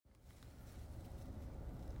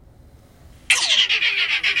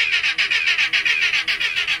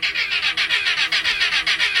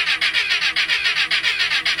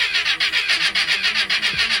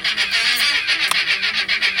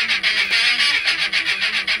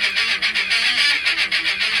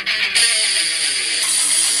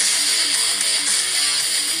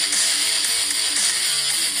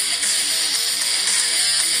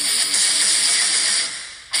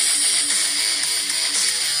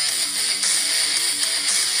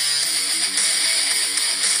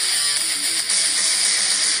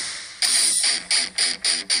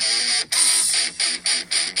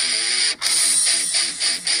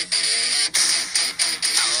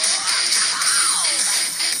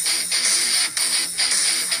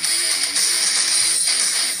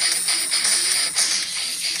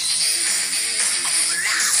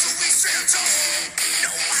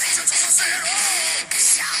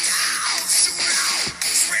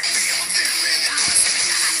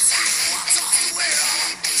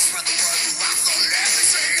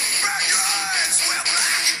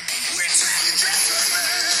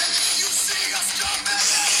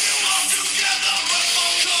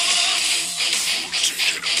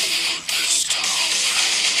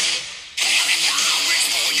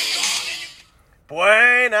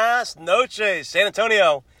Buenas noches, San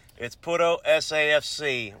Antonio. It's Puro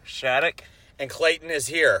SAFC. Shattuck. And Clayton is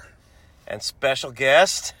here. And special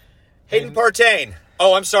guest, Hayden Partain.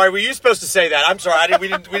 Oh, I'm sorry. Were you supposed to say that? I'm sorry. We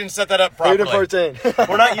didn't set that up properly. Hayden Partain.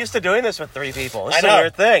 We're not used to doing this with three people. This I is a know.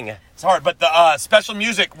 weird thing. It's hard, but the special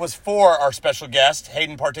music was for our special guest,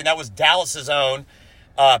 Hayden Partain. That was Dallas's own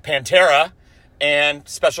Pantera, and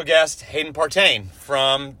special guest Hayden Partain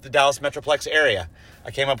from the Dallas Metroplex area.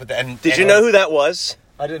 I came up with that. Did you know who that was?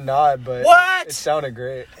 I did not, but What? it sounded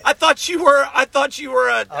great. I thought you were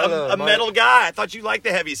know, a metal guy. I thought you liked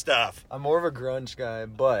the heavy stuff. I'm more of a grunge guy,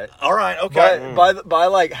 but All right, okay. by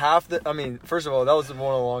like half the, I mean, first of all, that was one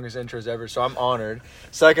of the longest intros ever, so I'm honored.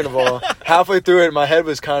 Second of all, halfway through it, my head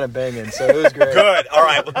was kind of banging, so it was great. Good. All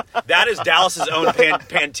right. Well, that is Dallas's own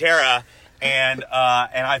Pantera, and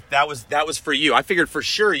that was for you. I figured for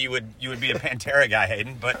sure you would be a Pantera guy,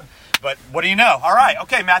 Hayden, but what do you know? All right.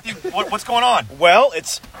 Okay, Matthew, what's going on? Well,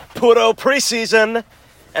 it's Puro preseason,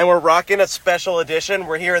 and we're rocking a special edition.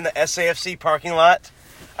 We're here in the SAFC parking lot.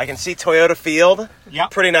 I can see Toyota Field. Yep.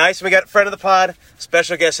 Pretty nice. We got friend of the pod,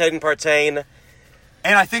 special guest Hayden Partain.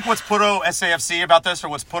 And I think what's Puro SAFC about this, or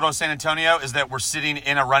what's Puro San Antonio, is that we're sitting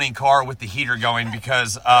in a running car with the heater going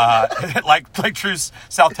because, like true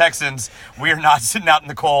South Texans, we are not sitting out in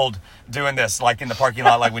the cold doing this like in the parking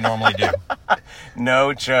lot like we normally do.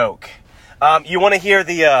 No joke. You want to hear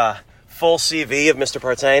the full CV of Mr.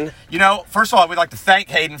 Partain? You know, first of all, we'd like to thank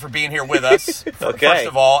Hayden for being here with us, Okay. first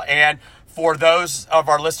of all. And for those of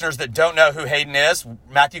our listeners that don't know who Hayden is,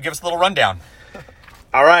 Matthew, give us a little rundown.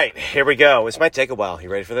 All right, here we go. This might take a while. You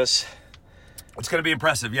ready for this? It's going to be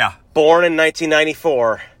impressive, yeah. Born in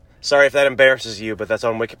 1994. Sorry if that embarrasses you, but that's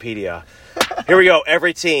on Wikipedia. Here we go.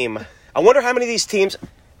 Every team. I wonder how many teams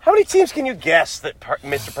can you guess that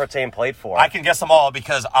Mr. Partain played for? I can guess them all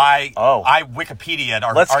because I Wikipedia'd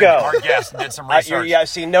our guest and did some research. I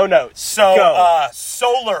see no notes. So, Go.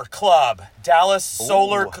 Solar Club, Dallas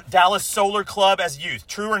Solar Club as youth.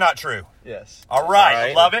 True or not true? Yes. All right, All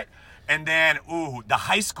right. love it. And then, the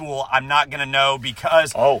high school I'm not going to know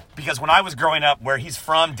because when I was growing up, where he's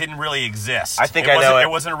from didn't really exist. I think I know it. It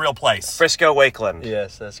wasn't a real place. Frisco Wakeland.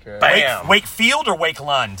 Yes, that's correct. Bam. Wakefield or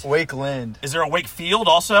Wakeland? Wakeland. Is there a Wakefield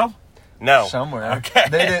also? No. Somewhere. Okay.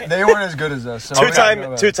 They weren't as good as us. So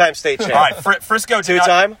Two-time state champ. All right, Frisco.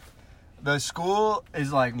 Two-time? The school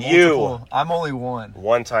is like You. multiple. I'm only one.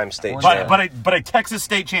 One-time state One champ. But a Texas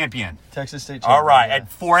state champion. Texas State All champion. right, yeah. at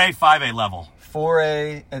 4A, 5A level.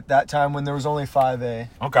 4A at that time when there was only 5A.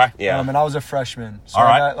 Okay. Yeah. And I was a freshman. So All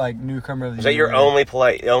right. I got like newcomer of the Is that year. your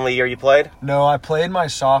only year you played? No, I played my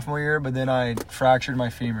sophomore year, but then I fractured my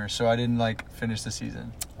femur, so I didn't finish the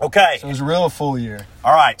season. Okay. So it was a real full year.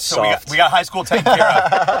 All right. So Soft. we got high school taken care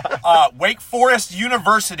of. Wake Forest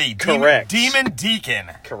University. Correct. Demon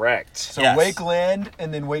Deacon. Correct. So Yes. Wakeland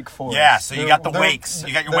and then Wake Forest. Yeah, so you got the Wakes.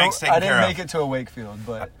 You got your Wakes taken I didn't care of. make it to a Wakefield,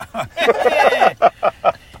 but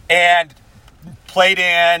And played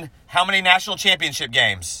in how many national championship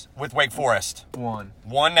games with Wake Forest? one.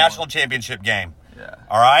 One national championship game. Yeah.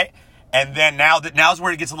 All right. And then now's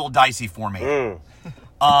where it gets a little dicey for me.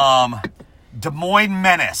 Des Moines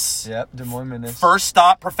Menace. Yep, Des Moines Menace. First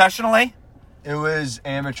stop professionally? It was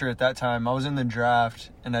amateur at that time. I was in the draft,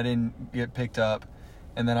 and I didn't get picked up.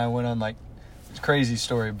 And then I went on, it's a crazy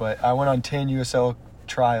story, but I went on 10 USL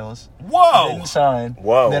trials. Whoa. Didn't sign.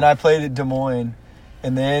 Whoa. Then I played at Des Moines.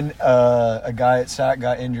 And then a guy at SAC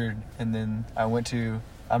got injured. And then I went to,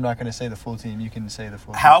 I'm not going to say the full team. You can say the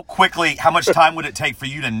full team. How much time would it take for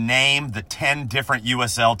you to name the 10 different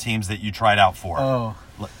USL teams that you tried out for? Oh,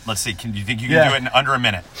 Let's see. Do you think you can do it in under a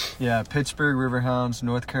minute? yeah. Pittsburgh Riverhounds,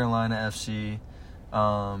 North Carolina FC,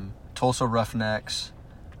 Tulsa Roughnecks.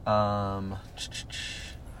 I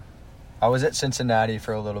was at Cincinnati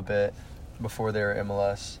for a little bit before they were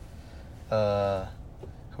MLS.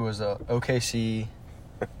 Who was OKC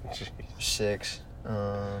 6.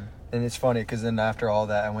 And it's funny because then after all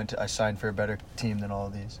that, I signed for a better team than all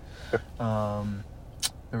of these.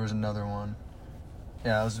 There was another one.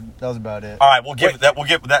 Yeah, that was about it. All right, we'll give that.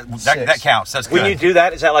 That counts. That's good. When you do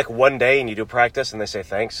that, is that like one day and you do practice and they say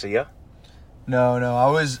thanks, see ya? No.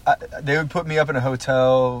 They would put me up in a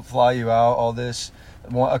hotel, fly you out, all this.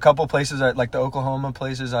 A couple places, like the Oklahoma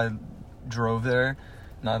places, I drove there,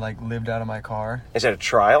 and I lived out of my car. Is it a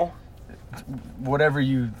trial? Whatever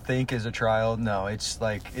you think is a trial, no. It's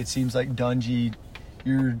it seems like Dungy.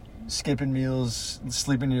 You're skipping meals,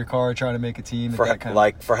 sleeping in your car, trying to make a team.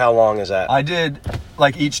 For how long is that? I did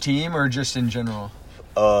each team or just in general.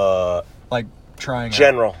 Trying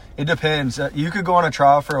General. out. It depends. You could go on a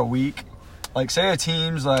trial for a week. Say a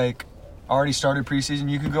team's already started preseason,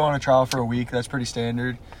 you could go on a trial for a week. That's pretty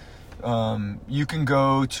standard. You can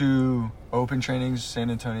go to open trainings. San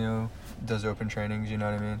Antonio does open trainings. You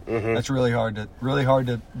know what I mean? Mm-hmm. That's really hard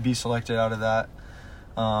to be selected out of that.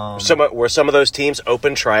 Were some of those teams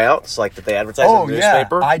open tryouts, like that they advertised in the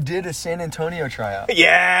newspaper? Yeah, I did a San Antonio tryout.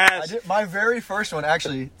 Yes! I did my very first one,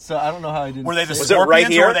 actually. So I don't know how I didn't. Were they the say Was it Scorpions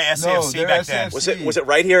right here? or were they SAFC they're back then? SAFC. Was it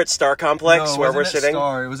right here at Star Complex No, it where we're wasn't at sitting?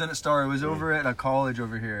 Star. It wasn't at Star. It was over at a college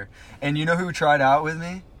over here. And you know who tried out with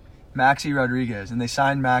me? Maxi Rodriguez. And they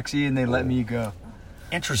signed Maxi and they let me go.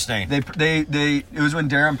 Interesting. It was when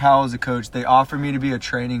Darren Powell was the coach. They offered me to be a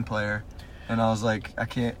training player. And I was like, I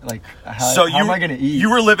can't, like, how am I going to eat? You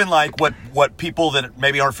were living like what people that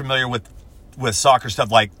maybe aren't familiar with soccer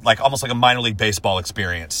stuff, like almost like a minor league baseball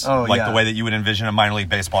experience. Oh, like yeah. the way that you would envision a minor league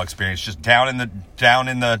baseball experience, just down in the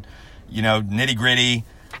nitty gritty.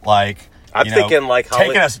 Like I'm thinking like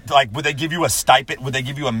taking us like, would they give you a stipend? Would they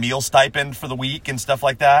give you a meal stipend for the week and stuff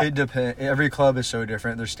like that? It depends. Every club is so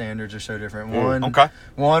different. Their standards are so different.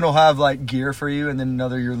 One will have like gear for you, and then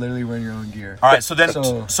another you're literally wearing your own gear. All right, so then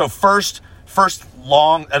so first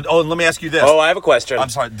long. Oh, let me ask you this. Oh, I have a question. I'm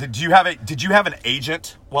sorry. Did you have an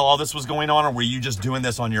agent while all this was going on, or were you just doing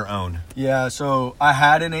this on your own? Yeah, so I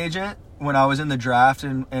had an agent when I was in the draft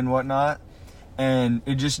and whatnot, and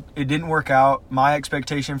it didn't work out. My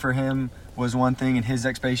expectation for him was one thing, and his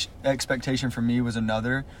expectation for me was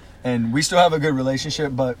another. And we still have a good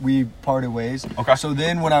relationship, but we parted ways. Okay. So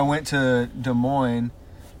then when I went to Des Moines,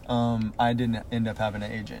 I didn't end up having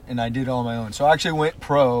an agent, and I did it on my own. So I actually went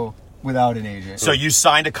pro without an agent. So you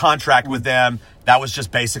signed a contract with them. That was just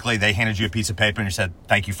basically they handed you a piece of paper and you said,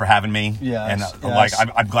 "Thank you for having me." Yeah. And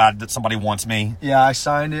I'm glad that somebody wants me. Yeah, I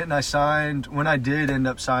signed it, and when I did end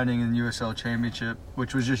up signing in USL Championship,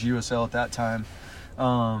 which was just USL at that time.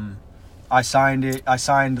 I signed it. I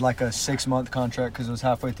signed like a 6-month contract because it was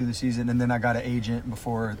halfway through the season, and then I got an agent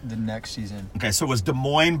before the next season. Okay, so it was Des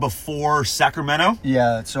Moines before Sacramento?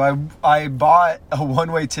 Yeah, so I bought a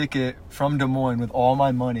one-way ticket from Des Moines with all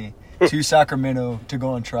my money to Sacramento to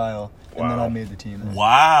go on trial, and then I made the team there.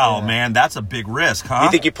 Wow, Yeah. Man, that's a big risk, huh?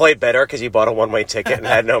 You think you played better because you bought a one-way ticket and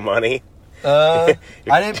had no money? I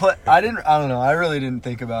don't know. I really didn't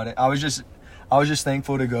think about it. I was just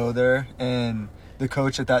thankful to go there, and the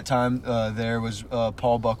coach at that time there was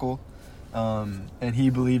Paul Buckle, and he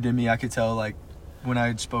believed in me. I could tell, like, when I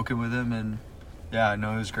had spoken with him, and yeah,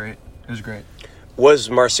 no, it was great. It was great. Was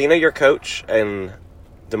Marcina your coach in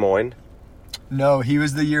Des Moines? No, he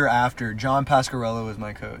was the year after. John Pasquarello was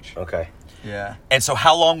my coach. Okay. Yeah, And so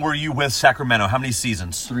how long were you with Sacramento? How many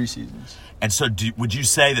seasons? 3 seasons. And so would you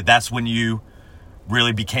say that that's when you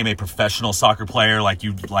really became a professional soccer player?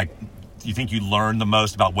 You think you learned the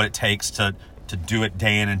most about what it takes to do it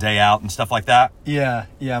day in and day out and stuff like that? Yeah.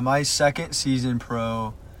 My second season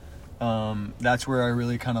pro, that's where I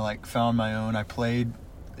really kind of like found my own. I played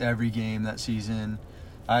every game that season.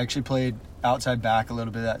 I actually played outside back a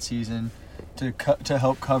little bit that season to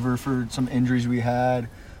help cover for some injuries we had,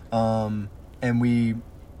 and we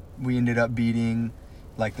ended up beating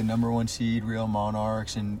like the number 1 seed Real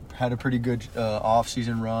Monarchs and had a pretty good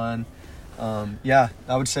off-season run. I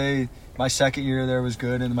would say my second year there was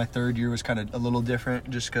good, and my third year was kind of a little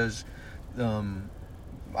different just because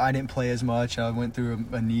I didn't play as much. I went through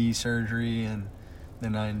a knee surgery, and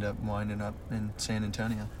then I ended up winding up in San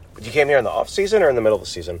Antonio. But you came here in the off season or in the middle of the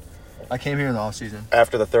season? I came here in the off season.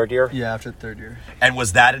 After the third year? Yeah, after the third year. And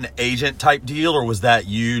was that an agent type deal, or was that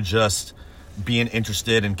you just being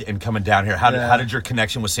interested in coming down here? How did your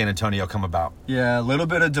connection with San Antonio come about? Yeah, a little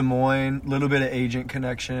bit of Des Moines, a little bit of agent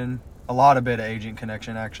connection, a lot of bit of agent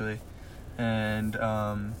connection actually, and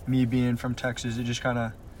me being from Texas, it just kind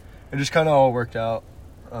of all worked out,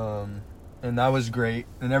 and that was great,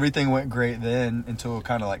 and everything went great then until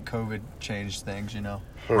kind of like COVID changed things, you know.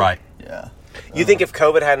 Right. Yeah. You think if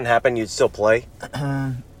COVID hadn't happened, you'd still play?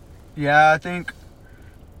 Yeah, I think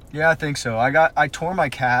so. I tore my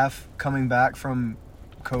calf coming back from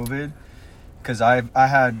COVID because I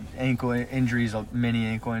had ankle injuries, many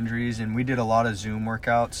ankle injuries, and we did a lot of Zoom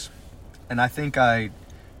workouts, and I think I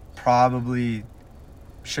probably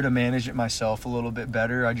should have managed it myself a little bit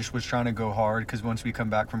better. I just was trying to go hard because once we come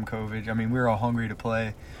back from COVID, I mean, we were all hungry to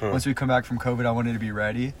play. Once we come back from COVID, I wanted to be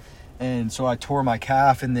ready, and so I tore my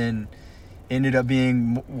calf, and then ended up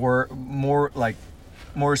being more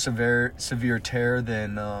severe tear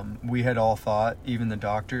than we had all thought, even the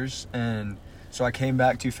doctors. And so I came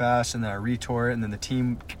back too fast, and then I retore it, and then the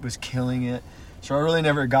team was killing it. So I really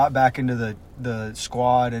never got back into the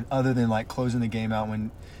squad, and other than like closing the game out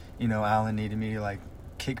when, you know, Alan needed me to like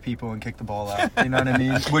kick people and kick the ball out. You know what I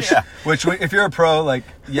mean? Which if you're a pro, like,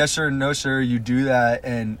 yes sir, no sir, you do that.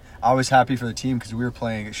 And I was happy for the team because we were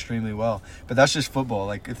playing extremely well. But that's just football.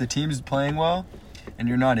 Like, if the team's playing well and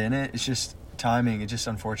you're not in it, it's just timing. It's just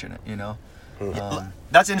unfortunate, you know?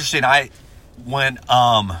 That's interesting.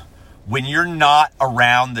 When you're not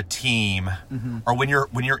around the team, or when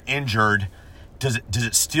you're injured, does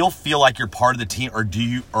it still feel like you're part of the team, or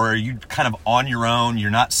are you kind of on your own? You're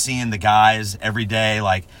not seeing the guys every day.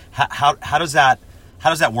 Like, how does that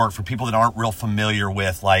work for people that aren't real familiar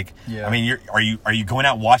with, like, I mean, are you going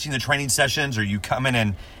out and watching the training sessions? Or are you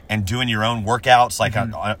coming and doing your own workouts, like,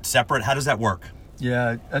 separate? How does that work?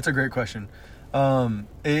 Yeah, that's a great question.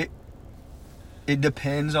 It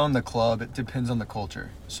depends on the club. It depends on the culture.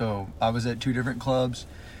 So I was at 2 different clubs.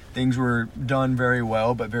 Things were done very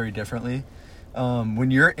well, but very differently. When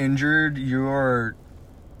you're injured, you're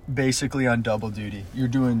basically on double duty. You're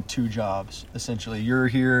doing 2 jobs, essentially. You're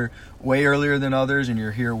here way earlier than others, and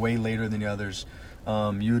you're here way later than the others.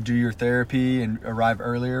 You do your therapy and arrive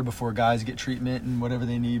earlier before guys get treatment and whatever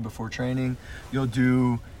they need before training. You'll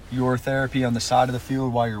do your therapy on the side of the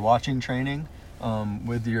field while you're watching training.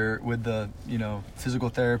 With the physical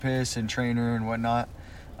therapist and trainer and whatnot,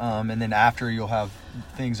 and then after you'll have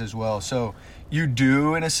things as well. So you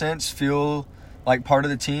do, in a sense, feel like part of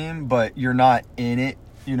the team, but you're not in it,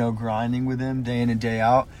 grinding with them day in and day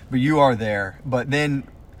out. But you are there. But then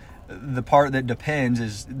the part that depends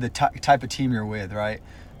is the type of team you're with, right?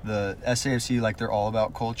 The SAFC, like, they're all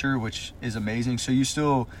about culture, which is amazing. So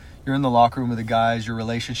you're in the locker room with the guys. Your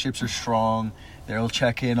relationships are strong. They'll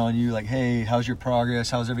check in on you like, hey, how's your progress?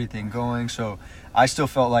 How's everything going? So I still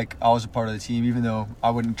felt like I was a part of the team, even though I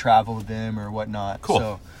wouldn't travel with them or whatnot. Cool.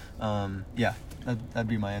 So, that'd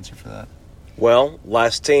be my answer for that. Well,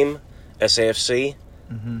 last team, SAFC,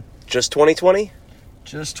 just 2020?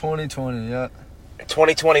 Just 2020, yeah.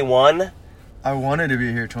 2021? I wanted to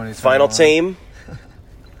be here 2021. Final team?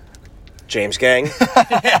 James Gang.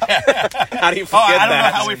 How do you forget that? I don't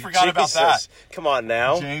know how we forgot about that. Come on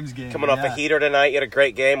now. James Gang. Coming off a heater tonight. You had a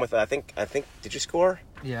great game with, I think, did you score?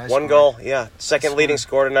 Yeah, I 1 scored. goal. Yeah. Second leading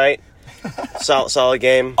score tonight. Solid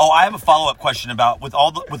game. Oh, I have a follow-up question about with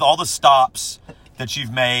all the stops that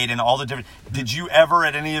you've made and all the different. Did you ever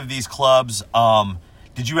at any of these clubs?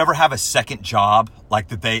 Did you ever have a second job, like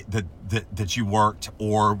that you worked,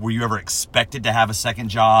 or were you ever expected to have a second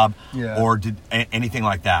job, or did anything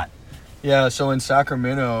like that? Yeah, so in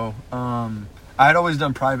Sacramento, I had always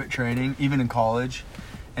done private training, even in college.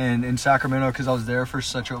 And in Sacramento, because I was there for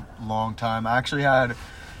such a long time, I actually had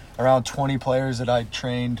around 20 players that I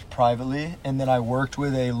trained privately. And then I worked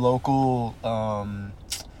with a local,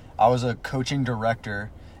 I was a coaching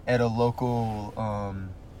director at a local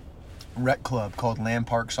rec club called Land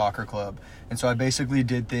Park Soccer Club. And so I basically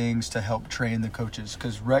did things to help train the coaches,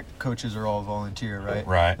 because rec coaches are all volunteer, right?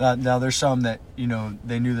 Right. Now there's some that,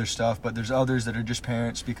 they knew their stuff, but there's others that are just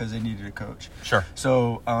parents because they needed a coach. Sure.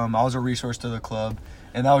 So I was a resource to the club,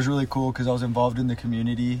 and that was really cool because I was involved in the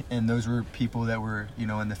community, and those were people that were,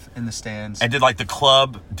 in the stands. And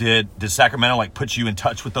did Sacramento put you in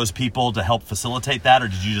touch with those people to help facilitate that, or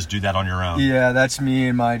did you just do that on your own? Yeah, that's me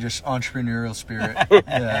and my just entrepreneurial spirit.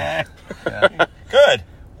 Yeah. Good.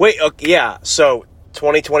 Wait, yeah. So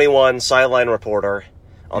 2021 sideline reporter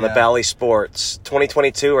on the Bally Sports.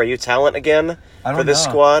 2022, are you talent again for this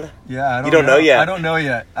squad? Yeah, I don't know. You don't know yet?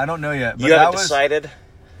 I don't know yet. But you haven't decided?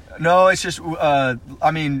 No, it's just,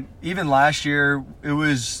 even last year, it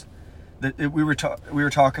was, we were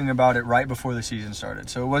talking about it right before the season started.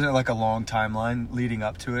 So it wasn't like a long timeline leading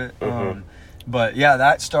up to it. But yeah,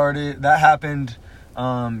 that happened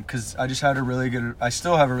because I just had I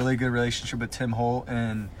still have a really good relationship with Tim Holt,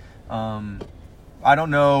 and I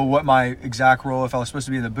don't know what my exact role, if I was supposed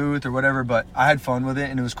to be in the booth or whatever, but I had fun with it,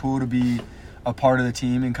 and it was cool to be a part of the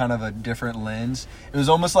team in kind of a different lens. It was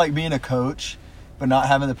almost like being a coach, but not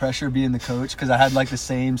having the pressure of being the coach, because I had the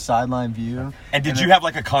same sideline view. And did you have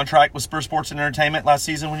a contract with Spur Sports and Entertainment last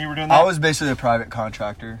season when you were doing that? I was basically a private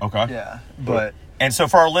contractor. Okay. Yeah, but... And so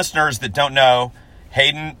for our listeners that don't know,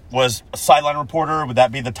 Hayden was a sideline reporter. Would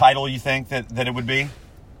that be the title you think that it would be?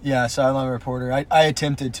 Yeah, sideline reporter. I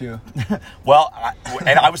attempted to. Well,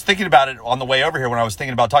 I was thinking about it on the way over here when I was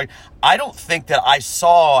thinking about talking. I don't think that I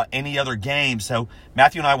saw any other game. So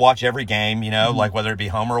Matthew and I watch every game, whether it be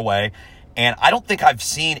home or away. And I don't think I've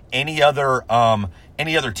seen any other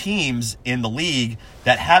teams in the league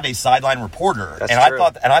that have a sideline reporter. That's and true.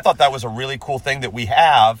 I thought that was a really cool thing that we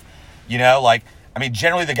have.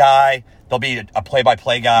 Generally there'll be a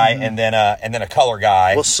play-by-play guy and then a color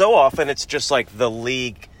guy. Well, so often it's just the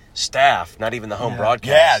league staff, not even the home Yeah,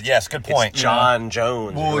 broadcast. yes, good point. It's John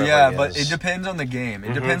Jones. Well, whoever yeah, he but is. it depends on the game.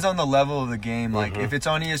 It depends on the level of the game. Like, if it's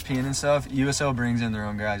on ESPN and stuff, USL brings in their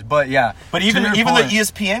own guys. But, yeah. But even to the your point,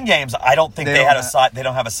 ESPN games, I don't think They they don't had a have- side. They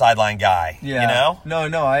don't have a sideline guy. Yeah. You know?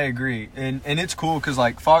 No, I agree. And it's cool because,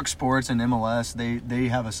 like, Fox Sports and MLS, they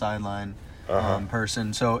have a sideline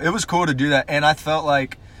person. So it was cool to do that. And I felt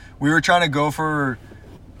like we were trying to go for –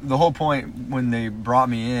 the whole point when they brought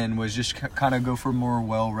me in was just kind of go for more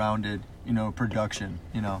well-rounded, production,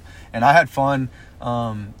 And I had fun.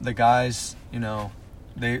 The guys,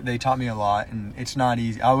 they taught me a lot, and it's not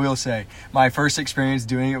easy. I will say, my first experience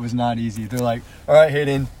doing it was not easy. They're like, all right,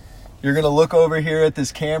 Hayden, you're going to look over here at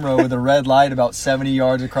this camera with a red light about 70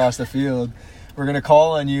 yards across the field. We're going to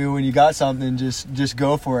call on you when you got something, just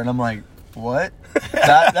go for it. And I'm like, what?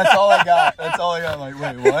 That's all I got. That's all I got. I'm like,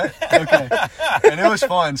 wait, what? Okay. And it was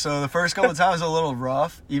fun. So the first couple of times was a little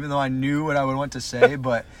rough, even though I knew what I would want to say.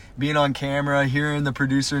 But being on camera, hearing the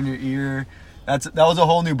producer in your ear, that was a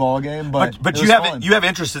whole new ball game. But But it you was have fun. you have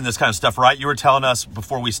interest in this kind of stuff, right? You were telling us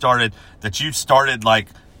before we started that you started like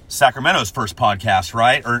Sacramento's first podcast,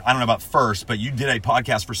 right? Or I don't know about first, but you did a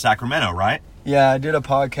podcast for Sacramento, right? Yeah, I did a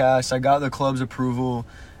podcast. I got the club's approval.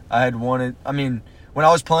 I had wanted. I mean, when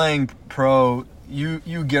I was playing pro, you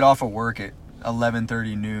get off of work at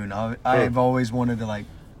 11:30 noon. I've always wanted to like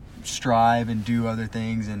strive and do other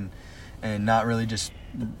things and not really just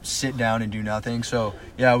sit down and do nothing. So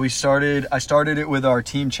yeah, I started it with our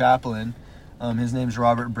team chaplain. His name's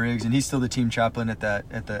Robert Briggs, and he's still the team chaplain at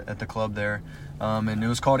the club there. And it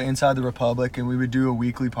was called Inside the Republic, and we would do a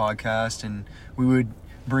weekly podcast, and we would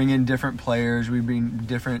bring in different players. We'd bring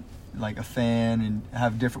different, like a fan, and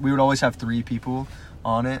have different. We would always have 3 people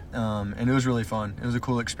on it, and it was really fun. It was a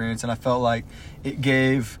cool experience, and I felt like it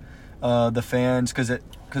gave the fans, because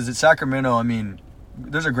at Sacramento, I mean,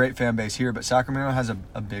 there's a great fan base here, but Sacramento has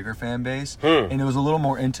a bigger fan base, and it was a little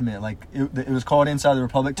more intimate. Like it was called Inside the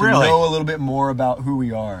Republic to Really? know a little bit more about who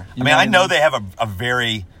we are. I mean, I know they have a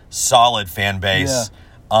very solid fan base.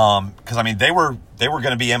 Because I mean, they were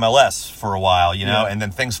going to be MLS for a while, Yeah. and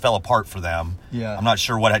then things fell apart for them. Yeah. I'm not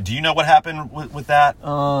sure do you know what happened with that?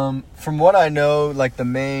 From what I know, like the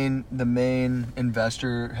main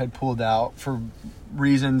investor had pulled out for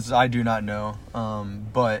reasons I do not know.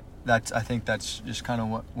 But I think that's just kind of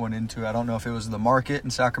what went into it. I don't know if it was the market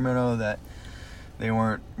in Sacramento that they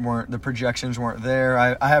weren't the projections weren't there.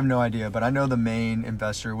 I have no idea, but I know the main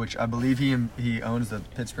investor, which I believe he owns the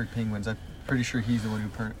Pittsburgh Penguins. I'm pretty sure he's the one who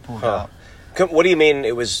pulled out. What do you mean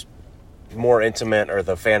it was more intimate, or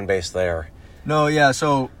the fan base there? No, yeah.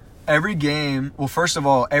 So every game, well, first of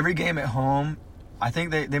all, every game at home, I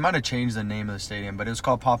think they might have changed the name of the stadium, but it was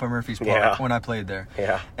called Papa Murphy's Park when I played there.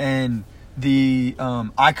 Yeah. And you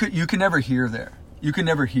can never hear there. You can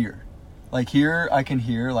never hear. Like here, I can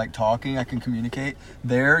hear, like talking, I can communicate.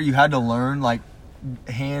 There, you had to learn like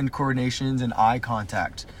hand coordinations and eye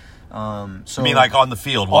contact. So I mean, like on the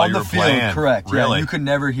field while you were playing? Correct. Really? Yeah, you could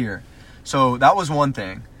never hear. So that was one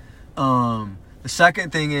thing. The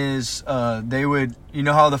second thing is they would,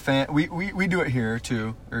 how the we do it here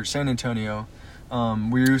too, or San Antonio.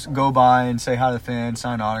 We used to go by and say hi to the fans,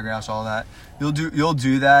 sign autographs, all that. You'll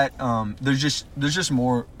do that. There's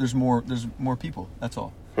more people. That's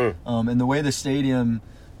all. And the way the stadium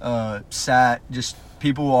sat, just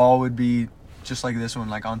people all would be just like this one,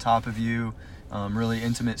 like on top of you. Really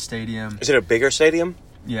intimate stadium. Is it a bigger stadium?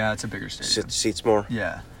 Yeah, it's a bigger stadium. Seats more?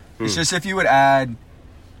 Yeah. It's just if you would add,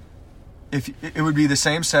 if it would be the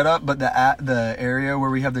same setup, but the area where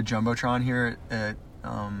we have the Jumbotron here at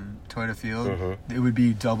Toyota Field, it would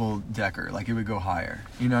be double decker. Like it would go higher.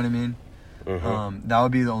 You know what I mean? That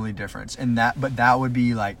would be the only difference. But that would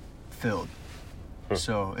be like filled.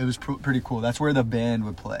 So it was pretty cool. That's where the band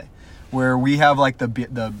would play. Where we have like the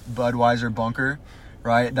Budweiser bunker,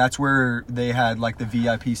 right? That's where they had like the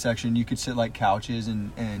VIP section. You could sit like couches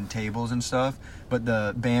and tables and stuff, but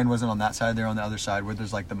the band wasn't on that side. They're on the other side where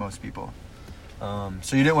there's like the most people.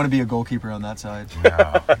 So you didn't want to be a goalkeeper on that side.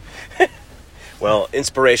 No. Well,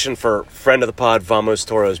 inspiration for friend of the pod, Vamos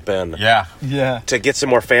Toros, Ben. Yeah. Yeah. To get some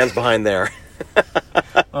more fans behind there.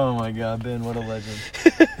 Oh my God, Ben, what a legend.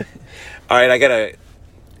 All right,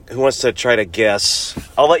 who wants to try to guess?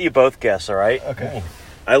 I'll let you both guess, all right? Okay.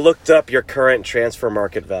 I looked up your current transfer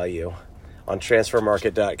market value on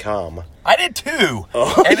transfermarket.com. I did too.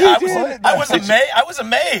 Oh, and you I was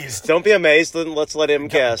amazed. Don't be amazed. Let's let him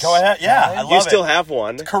guess. Go ahead. Yeah, I love You it. still have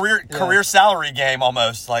one. Career salary game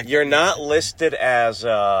almost. Like You're not listed as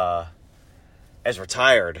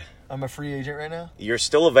retired. I'm a free agent right now? You're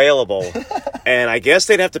still available. And I guess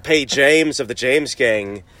they'd have to pay James of the James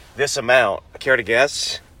Gang this amount. Care to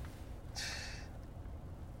guess?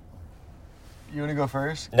 You want to go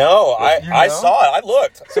first? No, You I know? saw it. I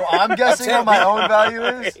looked. So I'm guessing what my own value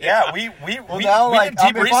is. Yeah, we Now, did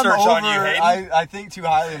deep if I'm research over, on you, Hayden. I think too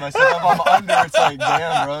highly of myself. If I'm under, it's like,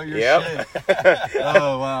 damn, bro, you're Yep. shit.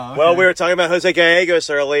 Oh wow. Well, okay. we were talking about Jose Gallegos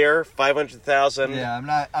earlier, 500,000. Yeah,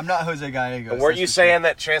 I'm not Jose Gallegos. Weren't that's you for saying sure.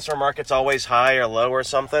 that transfer market's always high or low or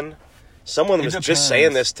something? Someone It was depends. just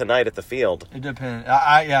saying this tonight at the field. It depends.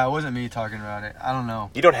 Yeah, it wasn't me talking about it. I don't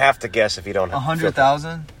know. You don't have to guess if you don't have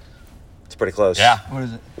 100,000. It's pretty close. Yeah. What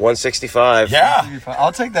is it? 165. Yeah. 65.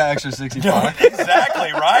 I'll take that extra 65.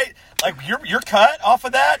 Exactly, right? Like you're cut off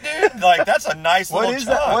of that, dude. Like that's a nice What little is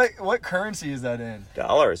chunk. that? What currency is that in?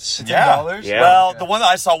 Dollars. It's Yeah. in dollars? Yeah. Well, Okay. the one that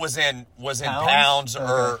I saw was in Pounds? pounds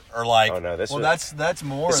or like Oh no, this Well, was that's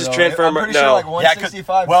more. This is though. transfer I'm mar- pretty no. sure like Yeah, 'cause-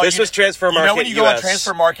 165. well, this was transfer You know market when you go on US.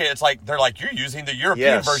 transfer market, it's like they're like you're using the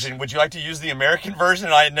European Yes. version. Would you like to use the American version?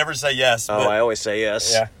 And I never say yes. Oh, but- I always say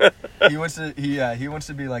yes. yeah, he wants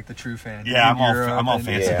to be like the true fan. Yeah, I'm all- Europe I'm all and-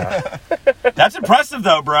 fancy. Yeah. that's impressive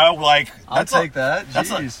though, bro. Like I'll that's take that. That's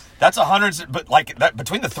Jeez. that's hundreds, but like that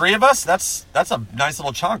between the three of us, that's a nice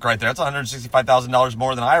little chunk right there. That's $165,000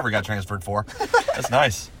 more than I ever got transferred for. That's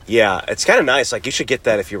nice. Yeah, it's kind of nice. Like, you should get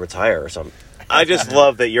that if you retire or something. I just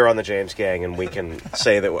love that you're on the James Gang and we can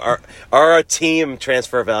say that our team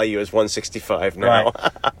transfer value is 165 now.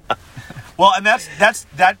 Right. Well, and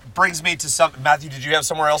that brings me to some. Matthew, did you have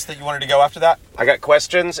somewhere else that you wanted to go after that? I got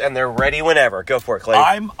questions and they're ready whenever. Go for it, Clay.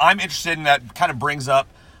 I'm interested in that. Kind of brings up.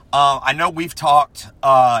 I know we've talked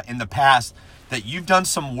in the past that you've done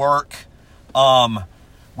some work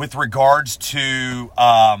with regards to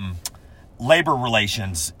labor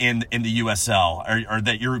relations in the USL, or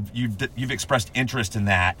that you've expressed interest in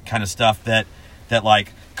that kind of stuff, that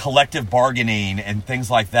like collective bargaining and things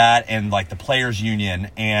like that, and like the players union.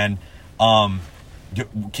 And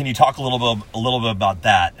can you talk a little bit about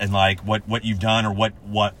that and like what you've done, or what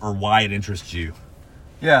or why it interests you?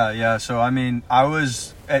 Yeah. So I mean, I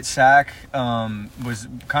was at SAC, was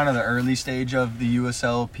kind of the early stage of the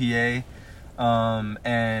USLPA,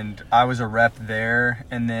 and I was a rep there.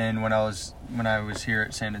 And then when I was here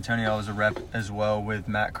at San Antonio, I was a rep as well with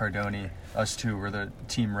Matt Cardoni. Us two were the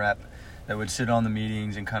team rep that would sit on the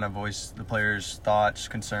meetings and kind of voice the players' thoughts,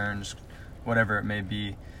 concerns, whatever it may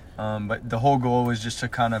be. But the whole goal was just to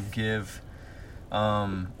kind of give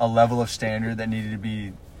a level of standard that needed to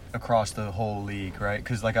be across the whole league, right?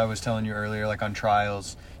 Because like I was telling you earlier, like on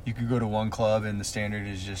trials, you could go to one club and the standard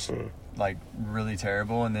is just like really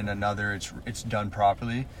terrible, and then another it's done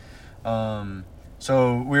properly.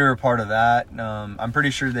 So we were a part of that. I'm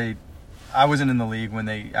pretty sure I wasn't in the league when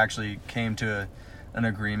they actually came to an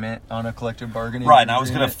agreement on a collective bargaining. Right, and I was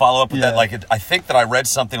going to agreement. follow up with that. Yeah. Like, I think that I read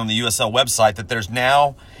something on the USL website that there's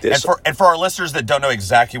now, This- and for our listeners that don't know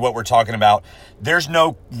exactly what we're talking about, there's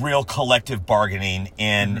no real collective bargaining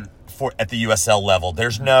at the USL level.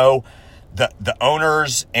 There's no the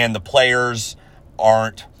owners and the players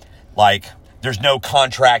aren't like, there's no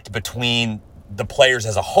contract between the players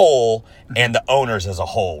as a whole and the owners as a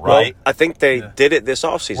whole, right? Well, I think they did it this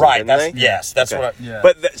offseason, Right. didn't That's they? yes. That's Okay. what. Yeah.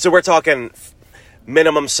 But so we're talking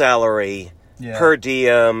minimum salary, Yeah. per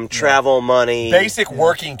diem, travel money, Basic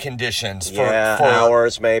working conditions for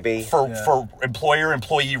hours maybe. for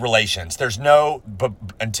employer-employee relations. There's no, but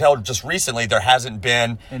until just recently, there hasn't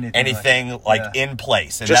been anything like in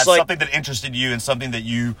place, and Just that's like- something that interested you and something that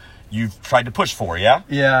you've tried to push for. Yeah.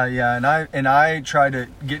 Yeah, and I try to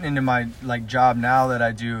get into my like job now that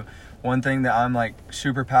I do. One thing that I'm like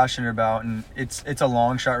super passionate about, and it's a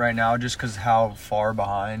long shot right now, just because how far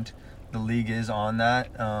behind the league is on that,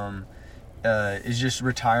 is just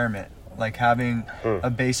retirement. Like having a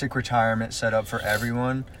basic retirement set up for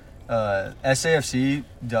everyone. SAFC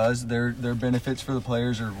does their benefits for the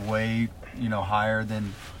players are way higher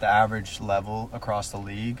than the average level across the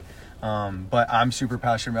league. But I'm super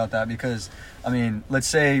passionate about that because, I mean, let's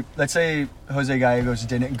say Jose Gallegos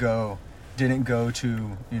didn't go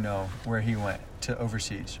to, where he went to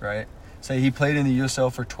overseas, right? Say he played in the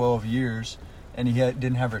USL for 12 years and he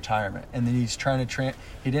didn't have retirement. And then he's trying to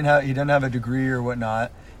he doesn't have a degree or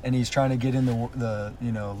whatnot, and he's trying to get in the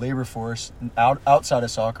labor force outside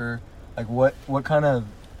of soccer. Like what kind of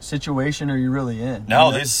situation are you really in?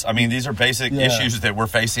 No, these are basic issues that we're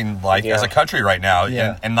facing as a country right now.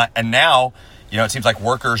 Yeah. And now, it seems like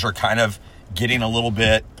workers are kind of getting a little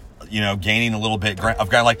bit, gaining a little bit of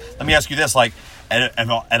ground. Like, let me ask you this, like,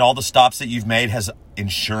 at all the stops that you've made, has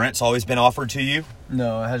insurance always been offered to you?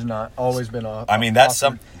 No, it has not always been off. I mean, that's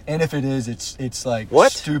offered. And if it is, it's like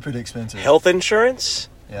What? stupid expensive. Health insurance?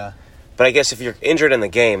 Yeah. But I guess if you're injured in the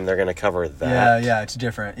game, they're going to cover that. Yeah, it's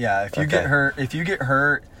different. Yeah, if you get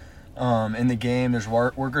hurt in the game, there's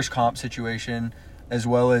workers' comp situation. as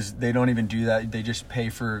well as they don't even do that. They just pay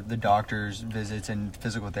for the doctor's visits and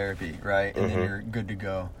physical therapy, right? And then you're good to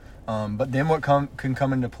go. But then what can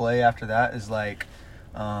come into play after that is like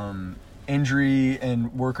injury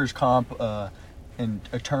and workers' comp and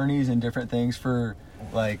attorneys and different things for,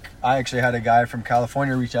 like, I actually had a guy from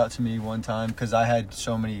California reach out to me one time because I had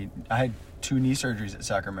 2 knee surgeries at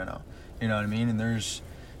Sacramento. You know what I mean? And there's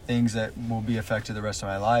things that will be affected the rest of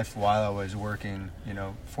my life while I was working,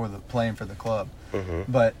 playing for the club.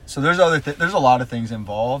 But so there's there's a lot of things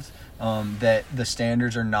involved that the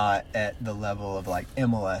standards are not at the level of like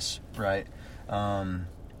MLS, right?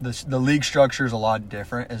 The league structure is a lot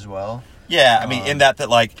different as well. Yeah, I mean, in that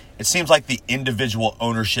like it seems like the individual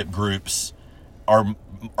ownership groups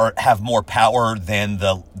have more power than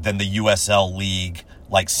the USL league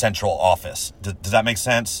like central office. Does that make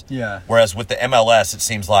sense? Yeah. Whereas with the MLS, it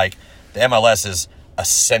seems like the MLS is a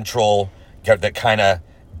central that kind of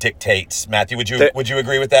dictates. Matthew, would you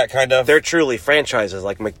agree with that kind of? They're truly franchises,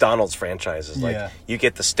 like McDonald's franchises. Like you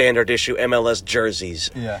get the standard issue MLS jerseys,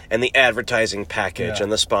 and the advertising package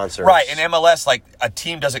and the sponsors. Right, in MLS, like a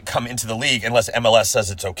team doesn't come into the league unless MLS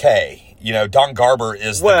says it's okay. Don Garber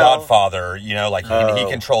is the godfather. Like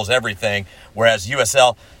he controls everything. Whereas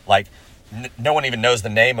USL, like no one even knows the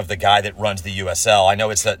name of the guy that runs the USL. I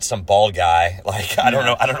know it's some bald guy. Like I don't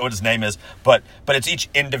know what his name is, but it's each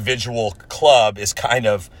individual club is kind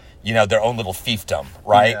of their own little fiefdom,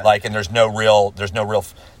 right? Yeah. Like, and there's no real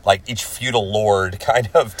like each feudal lord kind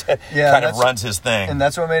of runs his thing. And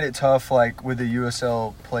that's what made it tough, like with the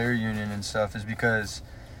USL player union and stuff, is because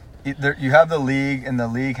you have the league, and the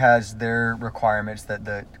league has their requirements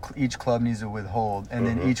that each club needs to withhold, and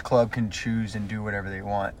then each club can choose and do whatever they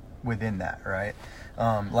want within that, right?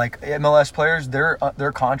 Like MLS players,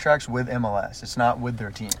 their contracts with MLS. It's not with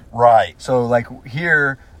their team. Right. So like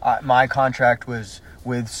here, my contract was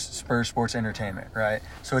with Spurs Sports Entertainment, right?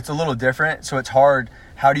 So it's a little different. So it's hard.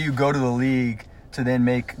 How do you go to the league to then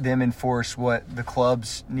make them enforce what the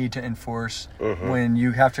clubs need to enforce when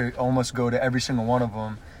you have to almost go to every single one of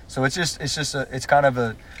them? So it's kind of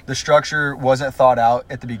the structure wasn't thought out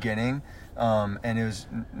at the beginning, and it was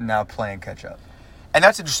now playing catch up. And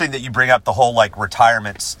that's interesting that you bring up the whole like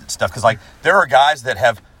retirement stuff, because like there are guys that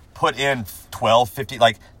have put in 12, 50,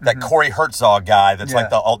 like that Corey Herzog guy that's like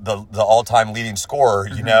the all-time leading scorer,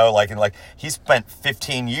 like he spent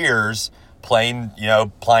 15 years playing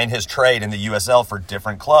his trade in the USL for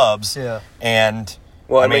different clubs. Yeah. And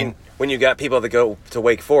I mean, when you got people that go to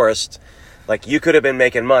Wake Forest, like you could have been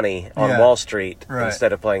making money on Wall Street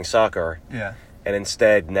instead of playing soccer. Yeah. And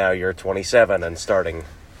instead now you're 27 and starting.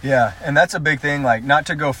 Yeah, and that's a big thing, like not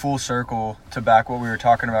to go full circle to back what we were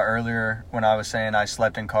talking about earlier when I was saying I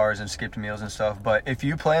slept in cars and skipped meals and stuff, but if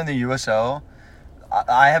you play in the USL,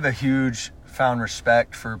 I have a huge found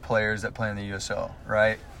respect for players that play in the USL,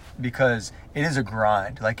 right? Because it is a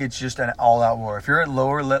grind. Like it's just an all-out war. If you're at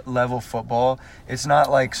lower level football, it's not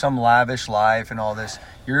like some lavish life and all this.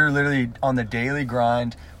 You're literally on the daily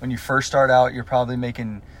grind. When you first start out, you're probably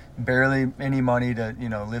making barely any money to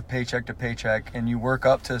live paycheck to paycheck, and you work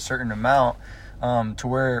up to a certain amount to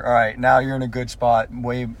where, all right, now you're in a good spot,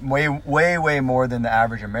 way more than the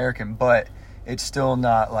average American, but it's still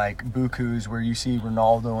not like bukus where you see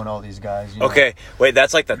Ronaldo and all these guys. Okay, wait,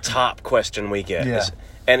 that's like the top question we get. Yeah.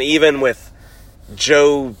 And even with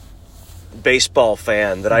Joe baseball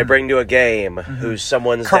fan that I bring to a game who's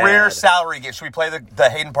someone's career dad. salary game. Should we play the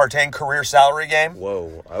Hayden Partain career salary game?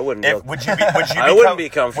 Whoa, I wouldn't. Would you be I wouldn't be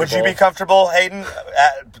comfortable. Would you be comfortable, Hayden,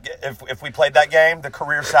 if we played that game, the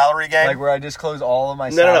career salary game? Like where I disclose all of my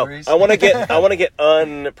No. salaries? I want to get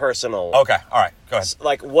unpersonal. Okay, all right, go ahead.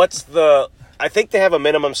 Like, what's the? I think they have a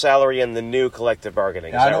minimum salary in the new collective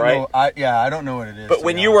bargaining. Is that right? I don't know what it is. But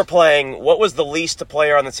when you were playing, what was the least a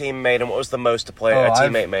player on the team made, and what was the most a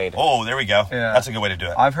teammate made? Oh, there we go. Yeah. That's a good way to do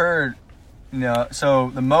it. I've heard,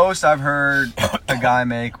 so the most I've heard a guy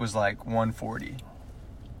make was like 140,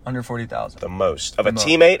 under 40,000. The most of a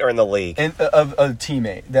teammate or in the league? Of a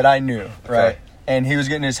teammate that I knew, right? Okay. And he was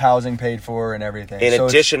getting his housing paid for and everything. In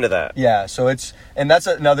addition to that, yeah. So and that's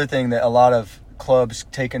another thing that a lot of clubs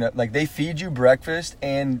taking up, like they feed you breakfast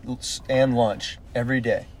and lunch every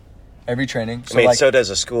day, every training. So so does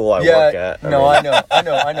a school I work at. I know.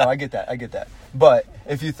 I get that. But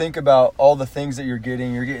if you think about all the things that you're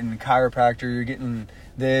getting chiropractor, you're getting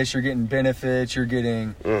this, you're getting benefits, you're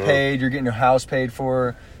getting paid, you're getting your house paid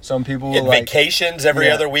for. Some people get vacations every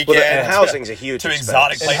other weekend. Well, and housing's a huge to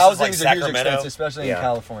exotic expense. places like a huge Sacramento, expense, especially in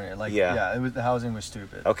California. The housing was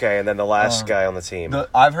stupid. Okay, and then the last guy on the team.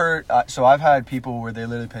 I've heard. I've had people where they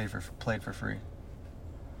literally played for free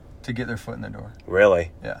to get their foot in the door.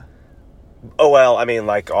 Really? Yeah. Oh, well, I mean,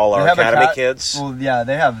 like all our They have academy kids. Well, yeah,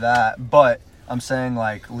 they have that, but I'm saying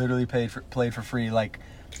like literally played for free, like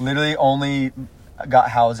literally only got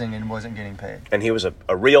housing and wasn't getting paid. And he was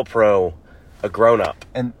a real pro, a grown-up,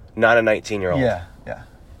 And not a 19-year-old. yeah.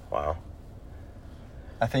 Wow.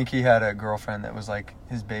 I think he had a girlfriend that was like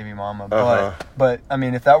his baby mama. Uh-huh. But I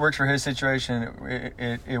mean, if that works for his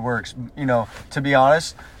situation, it works. You know, to be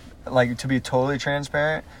honest, like to be totally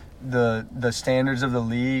transparent, the standards of the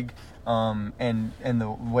league, and the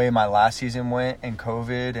way my last season went and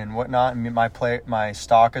COVID and whatnot, and my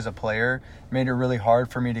stock as a player made it really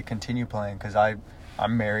hard for me to continue playing because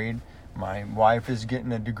I'm married. My wife is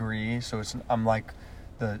getting a degree, so I'm like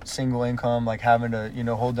the single income, like having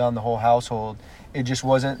to, hold down the whole household. It just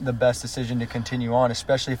wasn't the best decision to continue on,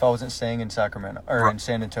 especially if I wasn't staying in Sacramento or in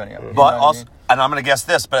San Antonio. You But know what also, I mean? and I'm going to guess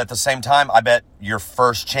this, but at the same time, I bet your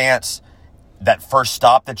first chance, that first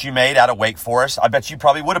stop that you made out of Wake Forest, I bet you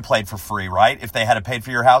probably would have played for free, right? If they had paid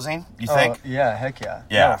for your housing, you think? Yeah, heck yeah.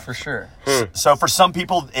 Yeah. No, for sure. So for some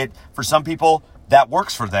people, that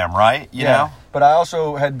works for them, right? You know? But I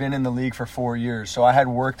also had been in the league for 4 years, so I had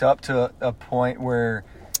worked up to a point where,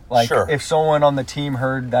 like, Sure. if someone on the team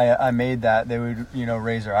heard that I made that, they would,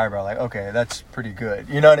 raise their eyebrow, like, okay, that's pretty good.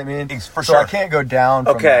 You know what I mean? For so sure. I can't go down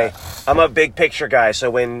from Okay, that. I'm a big picture guy, so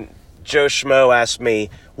when Joe Schmo asked me,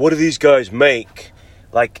 what do these guys make?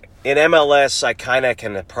 Like, in MLS, I kind of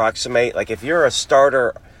can approximate. Like, if you're a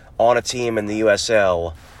starter on a team in the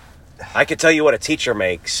USL, I could tell you what a teacher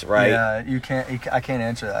makes, right? Yeah, I can't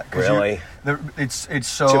answer that. 'Cause Really? It's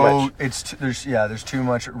so Too much. there's too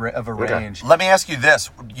much of a Okay. range. Let me ask you this.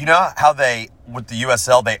 You know how with the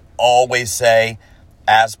USL, they always say,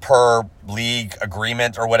 as per league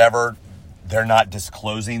agreement or whatever, they're not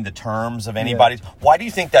disclosing the terms of anybody's. Yeah. Why do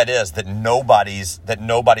you think that is? That nobody's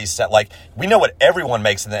set. Like, we know what everyone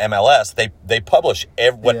makes in the MLS. They publish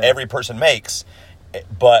what Yeah. every person makes.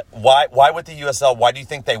 But why with the USL? Why do you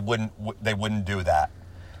think they wouldn't do that?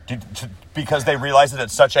 Because they realize that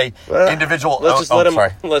it's such a individual. Let's just let him.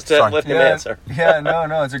 Sorry. Let Sorry. him answer. Yeah,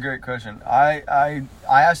 no, it's a great question. I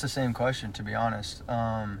asked the same question, to be honest.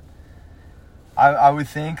 I would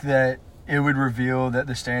think that it would reveal that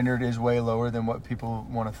the standard is way lower than what people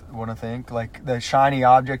want to think. Like, the shiny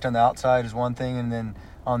object on the outside is one thing, and then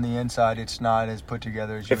on the inside, it's not as put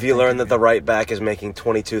together as If would you think learn it'd that be. the right back is making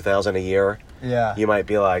 $22,000 a year, Yeah. you might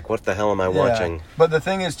be like, what the hell am I watching? But the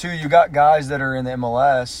thing is, too, you got guys that are in the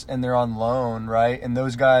MLS and they're on loan, right? And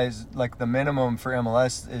those guys, like, the minimum for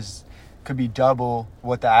MLS could be double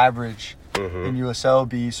what the average in USL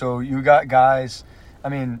be. So you got guys, I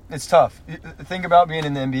mean, it's tough. Think about being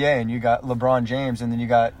in the NBA and you got LeBron James and then you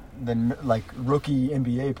got the, like, rookie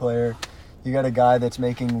NBA player. You got a guy that's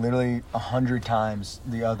making literally 100 times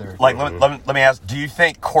the other. Like, let me ask, do you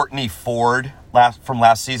think Courtney Ford from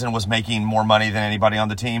last season was making more money than anybody on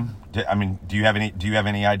the team? Do you have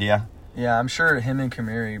any idea? Yeah, I'm sure him and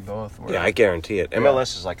Kamiri both were. Yeah, I guarantee it.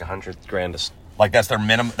 MLS is like $100,000. Like, that's their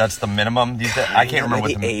minimum. That's the minimum these days. I can't remember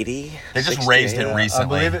what Maybe the 80. They just 60, raised it yeah.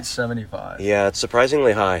 recently. I believe it's 75. Yeah, it's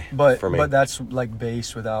surprisingly high for me. But that's like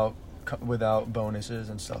base without bonuses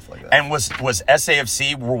and stuff like that. And was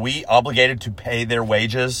SAFC, were we obligated to pay their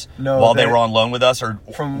wages No, while they they- were on loan with us, or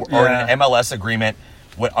yeah. an MLS agreement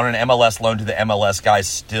on an MLS loan? Do the MLS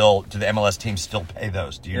guys do the MLS teams still pay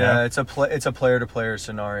those? Do you know? it's a player to player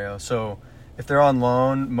scenario. So if they're on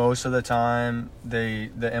loan, most of the time the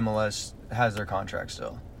MLS has their contract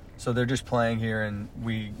still. So they're just playing here, and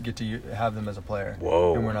we get to have them as a player.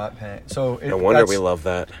 Whoa. And we're not paying. So No wonder we love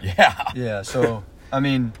that. Yeah. Yeah, so I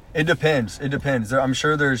mean, it depends. I'm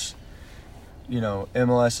sure there's,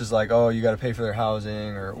 MLS is like, oh, you got to pay for their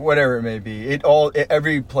housing or whatever it may be.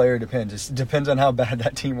 Every player depends. It depends on how bad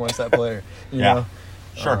that team wants that player. You Yeah. know?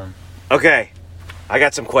 Sure. Okay, I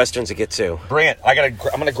got some questions to get to. Bring it. I'm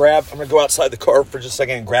gonna go outside the car for just a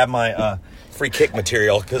second and grab my free kick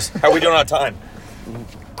material, because how are we doing on time?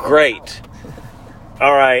 Great.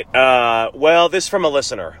 All right. Well, this is from a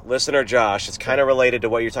listener Josh. It's kind of related to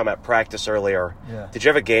what you were talking about practice earlier. Yeah. Did you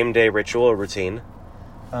have a game day ritual or routine?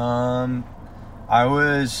 I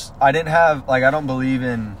didn't have, like, I don't believe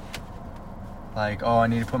in, like, oh, I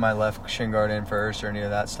need to put my left shin guard in first or any of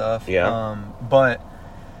that stuff. Yeah. But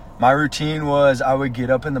my routine was I would get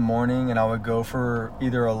up in the morning and I would go for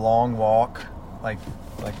either a long walk, like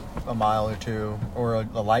a mile or two, or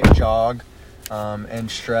a light jog, and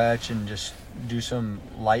stretch and just do some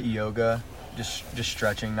light yoga, just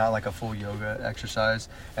stretching, not like a full yoga exercise.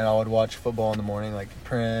 And I would watch football in the morning, like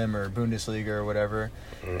Prem or Bundesliga or whatever.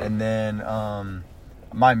 And then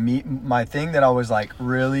my thing that I was like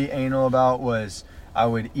really anal about was I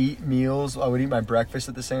would eat meals. I would eat my breakfast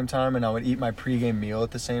at the same time, and I would eat my pregame meal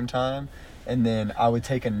at the same time, and then I would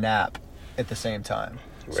take a nap at the same time.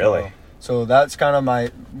 Really? So that's kind of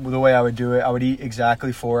the way I would do it. I would eat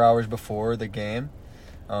exactly 4 hours before the game,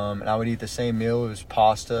 and I would eat the same meal. It was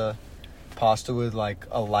pasta with like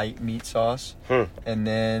a light meat sauce, and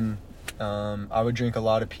then I would drink a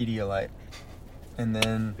lot of Pedialyte, and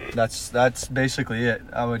then that's basically it.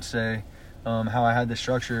 I would say how I had the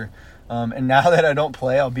structure, and now that I don't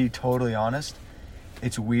play, I'll be totally honest.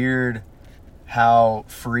 It's weird how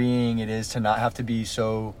freeing it is to not have to be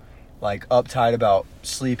so like uptight about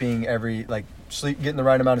sleeping getting the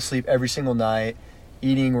right amount of sleep every single night,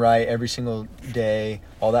 eating right every single day,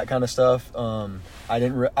 all that kind of stuff. I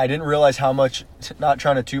didn't realize how much, not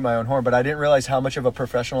trying to toot my own horn, but I didn't realize how much of a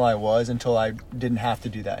professional I was until I didn't have to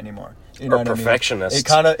do that anymore. You know or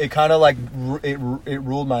perfectionist. I mean? It kind of like it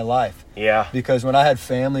ruled my life. Yeah. Because when I had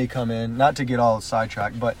family come in, not to get all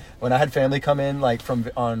sidetracked, but when I had family come in like fly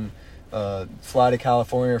to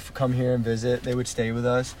California or come here and visit, they would stay with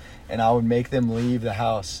us, and I would make them leave the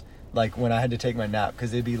house like when I had to take my nap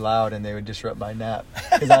because they'd be loud and they would disrupt my nap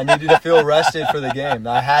because I needed to feel rested for the game.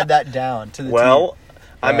 I had that down to the T. Well,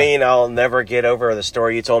 I mean, I'll never get over the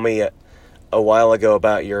story you told me a while ago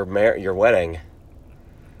about your wedding.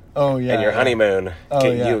 Oh yeah. And your honeymoon. Oh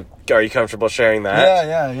yeah. Are you comfortable sharing that?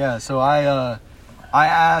 Yeah. So I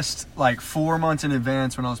asked like 4 months in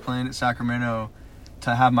advance when I was playing at Sacramento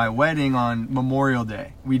to have my wedding on Memorial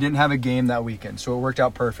Day. We didn't have a game that weekend, so it worked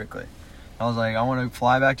out perfectly. I was like, I want to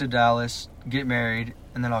fly back to Dallas, get married,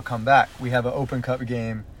 and then I'll come back. We have an Open Cup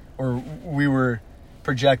game, or we were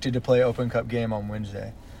projected to play Open Cup game on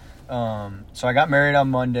Wednesday. So I got married on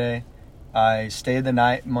Monday. I stayed the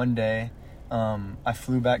night Monday. I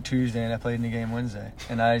flew back Tuesday, and I played in the game Wednesday.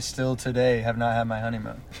 And I still today have not had my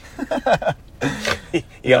honeymoon.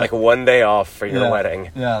 You got like 1 day off for your wedding.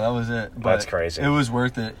 Yeah, that was it. But that's crazy. It was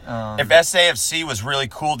worth it. If SAFC was really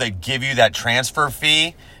cool, they'd give you that transfer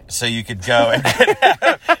fee so you could go and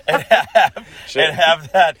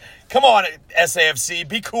have that. Come on, SAFC,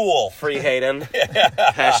 be cool. Free Hayden.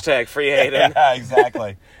 Hashtag free Hayden. Yeah,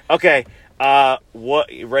 exactly. Okay.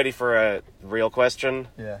 You ready for a real question?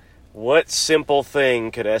 Yeah. What simple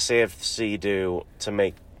thing could SAFC do to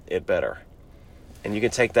make it better? And you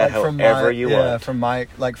can take that like however you want. Yeah, from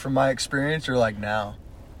my experience or like now,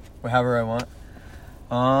 however I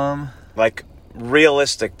want. Like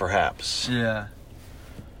realistic, perhaps. Yeah.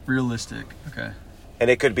 Realistic. Okay. And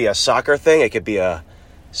it could be a soccer thing. It could be a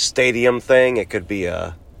stadium thing. It could be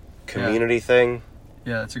a community thing.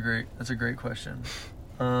 Yeah, that's a great question.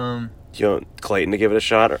 Do you want Clayton to give it a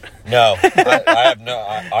shot? Or? No, I have no.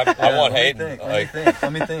 I want Hayden.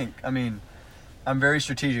 Let me think. I mean, I'm very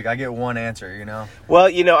strategic. I get one answer, you know. Well,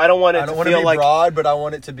 I don't want it to want feel to be like broad, but I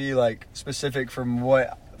want it to be like specific from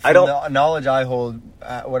the knowledge I hold,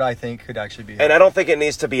 what I think could actually be. And I don't think it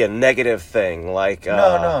needs to be a negative thing, like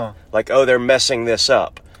no. like they're messing this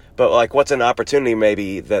up. But like, what's an opportunity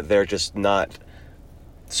maybe that they're just not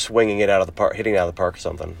swinging it out of the park, hitting it out of the park or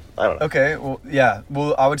something? I don't know. Okay, well, yeah.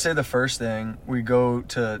 Well, I would say the first thing we go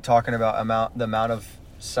to talking about the amount of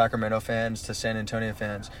Sacramento fans to San Antonio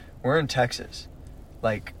fans. We're in Texas,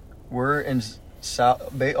 like we're in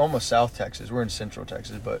almost South Texas. We're in Central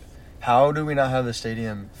Texas, but how do we not have the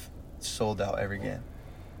stadium sold out every game?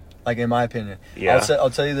 Like, in my opinion. Yeah.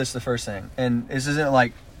 I'll tell you this the first thing. And this isn't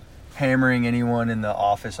like hammering anyone in the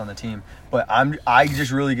office on the team, but I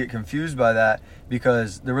just really get confused by that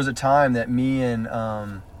because there was a time that me and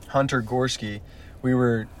Hunter Gorski, we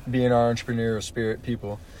were being our entrepreneurial spirit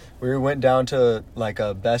people. We went down to like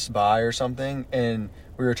a Best Buy or something, and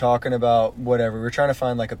we were talking about whatever. We were trying to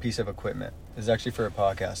find like a piece of equipment. It was actually for a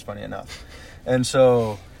podcast, funny enough. And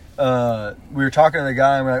so we were talking to the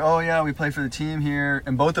guy, and we're like, oh, yeah, we play for the team here.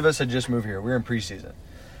 And both of us had just moved here. We were in preseason.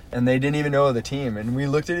 And they didn't even know the team. And we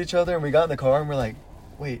looked at each other, and we got in the car, and we're like,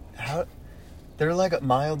 wait, how? They're like a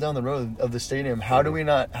mile down the road of the stadium. How do they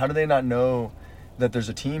not know that there's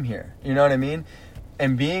a team here? You know what I mean?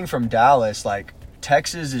 And being from Dallas, like,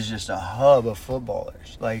 Texas is just a hub of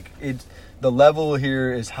footballers. Like, the level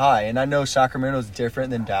here is high. And I know Sacramento is different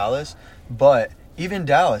than Dallas, but even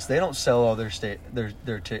Dallas, they don't sell all their stadium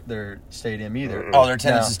either. Oh, their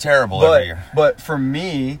attendance is terrible every year. But for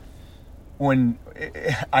me, when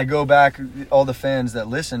I go back, all the fans that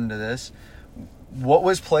listen to this, what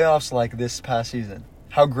was playoffs like this past season?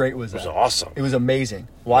 How great was that? It was awesome. It was amazing.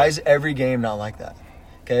 Why is every game not like that?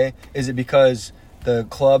 Okay? Is it because the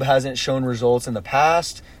club hasn't shown results in the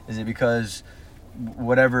past? Is it because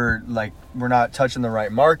whatever, like we're not touching the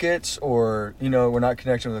right markets, or we're not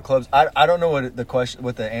connecting with the clubs. I don't know what the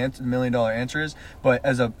 $1 million answer is, but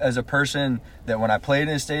as a person that when I played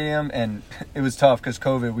in a stadium, and it was tough because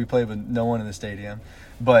COVID, we played with no one in the stadium,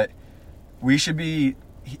 but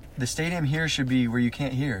the stadium here should be where you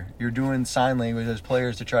can't hear. You're doing sign language as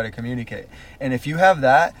players to try to communicate. And if you have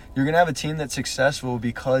that, you're going to have a team that's successful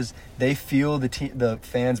because they feel the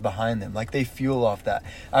fans behind them. Like, they fuel off that.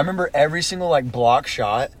 I remember every single, like, block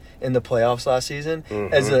shot in the playoffs last season.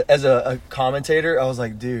 Mm-hmm. As a commentator, I was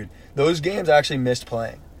like, dude, those games I actually missed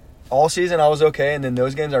playing. All season I was okay, and then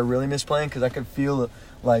those games I really missed playing because I could feel,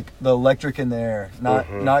 like, the electric in the air.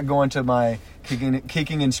 Not going to my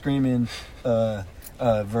kicking and screaming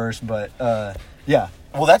verse, but yeah.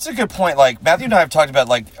 Well, that's a good point. Like, Matthew and I have talked about,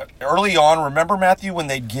 like, early on, remember, Matthew, when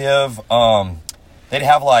they'd give, they'd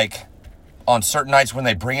have, like, on certain nights when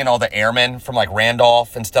they bring in all the airmen from, like,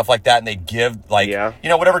 Randolph and stuff like that, and they'd give, like,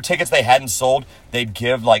 whatever tickets they hadn't sold, they'd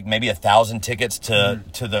give, like, maybe 1,000 tickets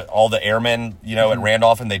to all the airmen, at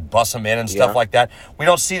Randolph, and they'd bus them in and stuff like that. We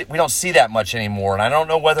don't see that much anymore, and I don't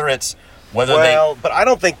know whether but I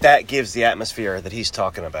don't think that gives the atmosphere that he's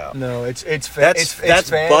talking about. No, it's that's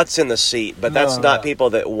butts in the seat, but that's not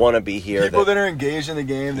people that want to be here. People that are engaged in the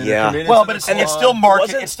game. That are committed well, to but it's still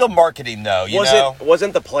marketing. It's still marketing, though.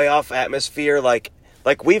 Wasn't the playoff atmosphere like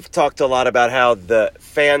we've talked a lot about how the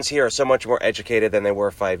fans here are so much more educated than they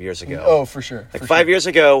were 5 years ago. Oh, for sure. Like 5 years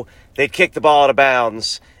ago, they'd kick the ball out of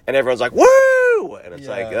bounds, and everyone's like, "Woo!" And it's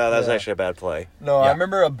that's actually a bad play. No, I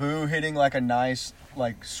remember Abu hitting like a nice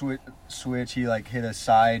switch. He like hit a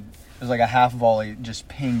side. It was like a half volley, just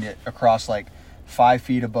pinged it across like 5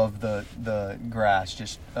 feet above the grass,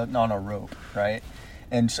 just on a rope, right?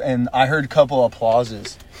 And I heard a couple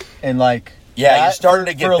applauses, and like you're starting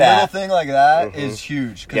to get for a that. little thing like that is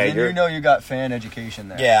huge because then you got fan education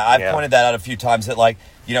there. Yeah, I've pointed that out a few times that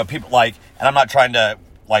people like, and I'm not trying to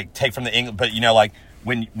like take from the English, but like.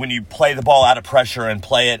 When you play the ball out of pressure and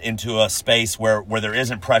play it into a space where there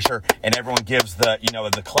isn't pressure and everyone gives the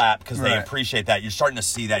the clap because they appreciate that, you're starting to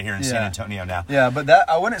see that here in San Antonio now. Yeah, but that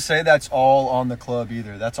I wouldn't say that's all on the club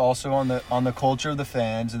either. That's also on the culture of the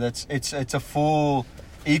fans. It's a full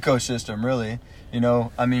ecosystem, really.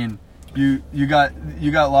 I mean, you got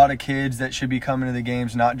a lot of kids that should be coming to the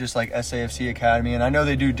games, not just like SAFC Academy. And I know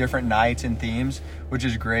they do different nights and themes, which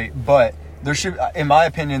is great. But there should, in my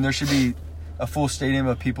opinion, there should be a full stadium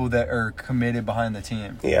of people that are committed behind the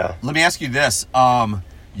team. Yeah. Let me ask you this.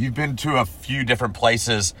 You've been to a few different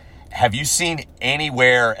places. Have you seen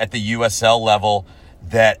anywhere at the USL level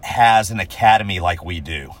that has an academy like we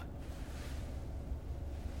do?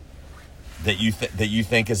 That you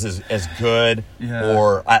think is as good? Yeah.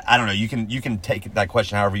 Or I don't know. You can take that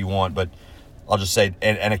question however you want, but I'll just say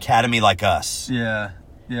an academy like us. Yeah.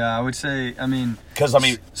 Yeah, I would say,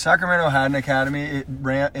 because Sacramento had an academy. It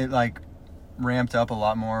ramped up a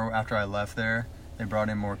lot more after I left there. They brought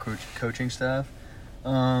in more coaching staff.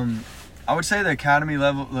 I would say the academy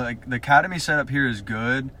level, like the academy setup here is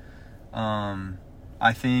good.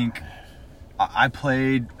 I think I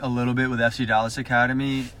played a little bit with FC Dallas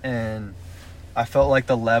Academy, and I felt like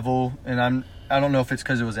the level, and I don't know if it's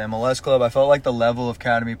because it was MLS club. I felt like the level of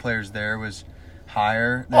academy players there was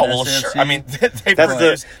higher than SAFC.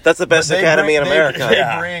 Sure. That's the best academy in America.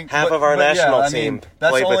 Half of our national team.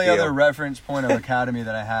 That's the only other reference point of academy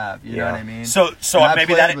that I have. You know what I mean? So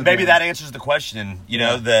maybe that answers the question.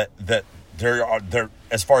 That there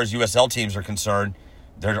as far as USL teams are concerned,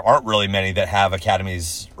 there aren't really many that have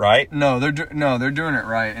academies, right? No, they're doing it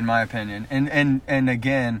right in my opinion. And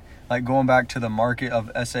again, like going back to the market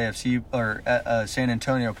of SAFC or San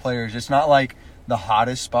Antonio players, it's not like the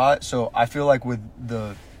hottest spot. So I feel like with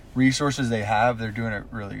the resources they have, they're doing a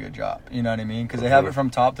really good job. You know what I mean? Because they have it from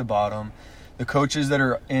top to bottom. The coaches that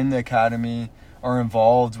are in the academy are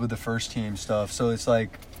involved with the first team stuff. So it's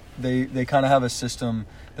like they kind of have a system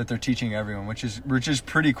that they're teaching everyone, which is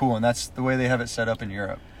pretty cool. And that's the way they have it set up in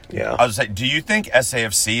Europe. Yeah. I was saying, do you think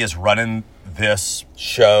SAFC is running this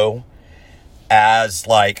show as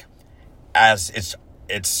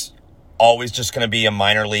it's always just going to be a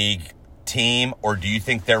minor league team, or do you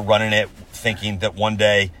think they're running it thinking that one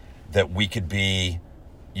day that we could be,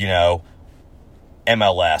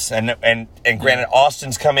 MLS? And granted,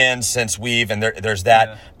 Austin's come in since there's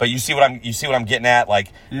that, but you see what I'm getting at.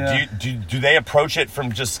 Like, do they approach it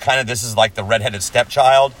from just kind of this is like the redheaded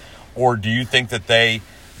stepchild, or do you think that they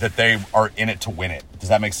are in it to win it? Does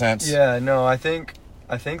that make sense? Yeah, no, I think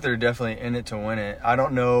they're definitely in it to win it. I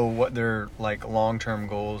don't know what their like long-term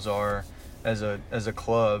goals are as a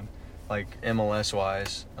club, like MLS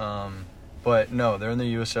wise. But no, they're in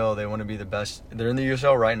the USL. They want to be the best. They're in the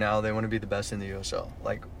USL right now. They want to be the best in the USL,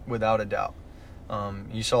 like without a doubt.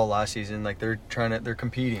 You saw last season, like they're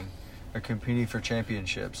competing. They're competing for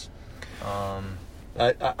championships. I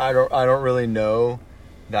don't really know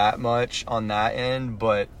that much on that end,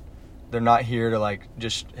 but they're not here to like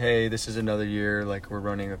just, hey, this is another year, like we're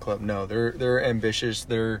running a club. No, they're ambitious.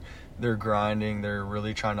 They're grinding. They're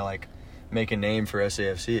really trying to like make a name for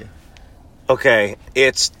SAFC. Okay,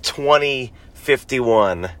 it's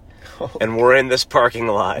 2051, and we're in this parking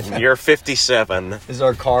lot, and you're 57. Is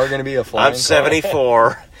our car going to be a flying I'm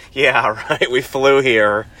 74. Yeah, right. We flew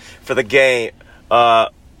here for the game.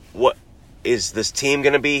 What is this team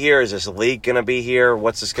going to be here? Is this league going to be here?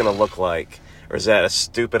 What's this going to look like? Or is that a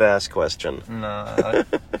stupid-ass question? No.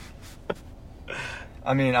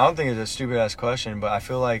 I mean, I don't think it's a stupid-ass question, but I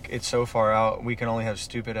feel like it's so far out, we can only have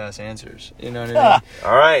stupid-ass answers. You know what I mean?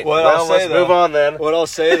 All right. Let's move on then. What I'll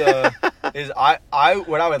say, though, is what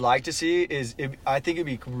I would like to see is I think it'd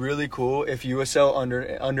be really cool if USL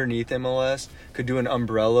underneath MLS could do an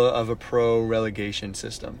umbrella of a pro relegation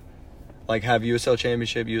system. Like have USL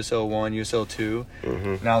Championship, USL 1, USL 2.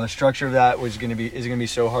 Mm-hmm. Now, the structure of that is going to be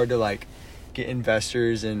so hard to, like, get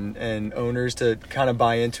investors and owners to kind of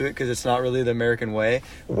buy into it because it's not really the American way.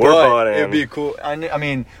 We're bought in. It'd be cool. I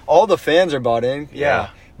mean, all the fans are bought in. Yeah.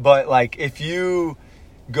 But, like, if you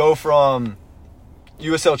go from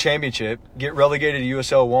USL Championship, get relegated to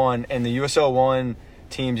USL 1, and the USL 1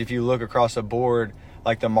 teams, if you look across the board,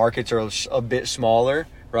 like, the markets are a bit smaller,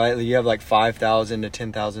 right? You have, like, 5,000 to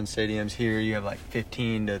 10,000 stadiums. Here you have, like,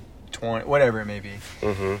 15 to 20, whatever it may be.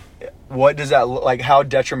 Mm-hmm. What does that look like? How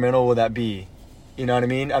detrimental will that be? You know what I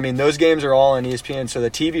mean? I mean, those games are all on ESPN, so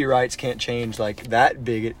the TV rights can't change like that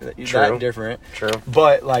big, that different. True.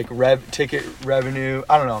 But like ticket revenue,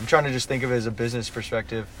 I don't know. I'm trying to just think of it as a business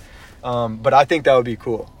perspective. But I think that would be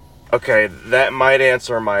cool. Okay, that might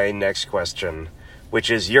answer my next question, which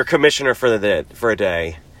is your commissioner for a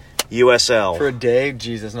day, USL. For a day?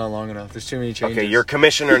 Jeez, that's not long enough. There's too many changes. Okay, you're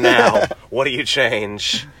commissioner now. What do you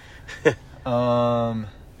change?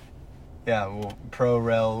 Yeah, well, pro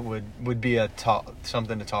rel would be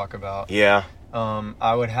something to talk about. Yeah.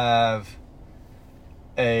 I would have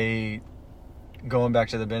going back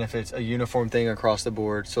to the benefits, a uniform thing across the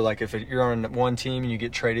board. So, like, if you're on one team and you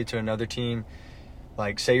get traded to another team,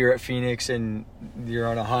 like, say you're at Phoenix and you're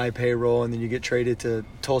on a high payroll and then you get traded to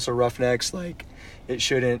Tulsa Roughnecks, like, it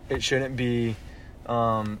shouldn't be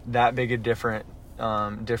that big a difference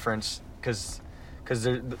because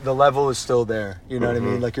the level is still there. You know what I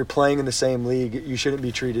mean? Like, you're playing in the same league. You shouldn't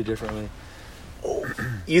be treated differently.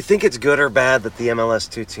 You think it's good or bad that the MLS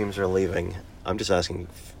 2 teams are leaving? I'm just asking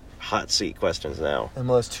hot seat questions now.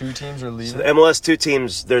 MLS 2 teams are leaving? So the MLS 2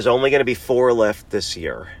 teams, there's only going to be 4 left this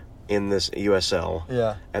year in this USL.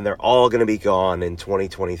 Yeah. And they're all going to be gone in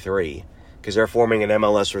 2023 because they're forming an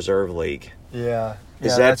MLS Reserve League. Yeah.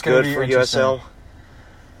 Is that good for USL?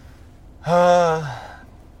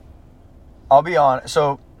 I'll be honest.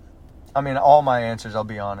 So, I mean, all my answers, I'll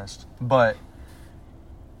be honest. But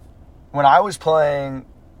when I was playing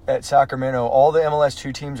at Sacramento, all the MLS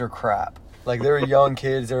 2 teams are crap. Like, they were young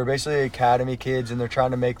kids. They were basically academy kids, and they're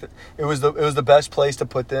trying to make it was the best place to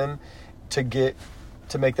put them to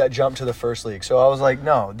make that jump to the first league. So I was like,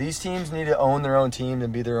 no, these teams need to own their own team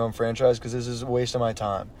and be their own franchise because this is a waste of my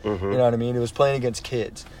time. Mm-hmm. You know what I mean? It was playing against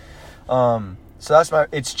kids. So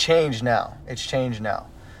it's changed now.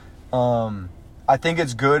 I think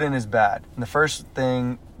it's good and it's bad. And the first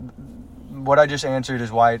thing, what I just answered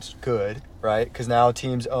is why it's good, right? Because now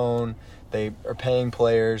teams they are paying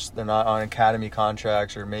players. They're not on academy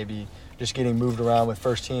contracts or maybe just getting moved around with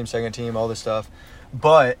first team, second team, all this stuff.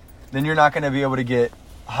 But then you're not going to be able to get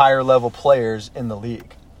higher level players in the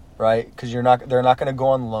league, right? Because they're not going to go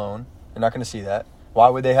on loan. You're not going to see that. Why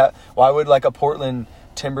would like a Portland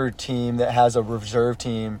Timber team that has a reserve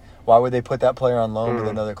team, why would they put that player on loan with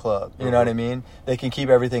another club? You know what I mean? They can keep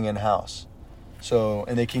everything in-house. So,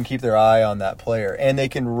 and they can keep their eye on that player. And they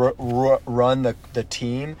can run the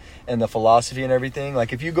team and the philosophy and everything.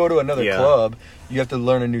 Like, if you go to another club, you have to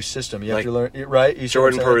learn a new system. You have to learn, right?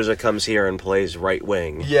 Jordan Peruzza comes here and plays right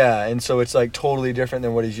wing. Yeah, and so it's, like, totally different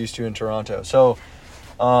than what he's used to in Toronto. So,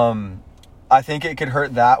 I think it could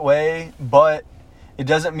hurt that way, but it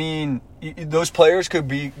doesn't mean those players could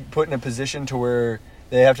be put in a position to where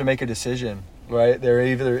they have to make a decision, right? They're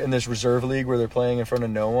either in this reserve league where they're playing in front of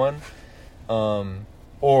no one,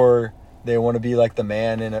 or they want to be like the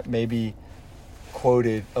man and maybe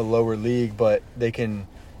quoted a lower league, but they can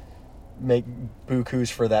make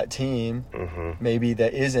bukus for that team, maybe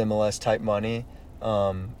that is MLS type money,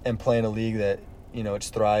 and play in a league that, you know, it's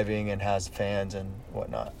thriving and has fans and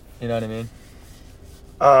whatnot. You know what I mean?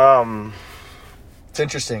 Um, It's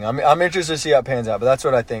interesting. I'm interested to see how it pans out, but that's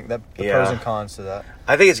what I think. That the pros and cons to that.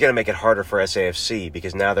 I think it's going to make it harder for SAFC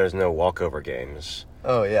because now there's no walkover games.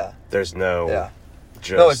 Oh yeah. There's no. Yeah.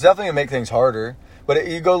 Just, No, it's definitely gonna make things harder. But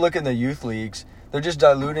you go look in the youth leagues, they're just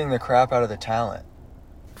diluting the crap out of the talent.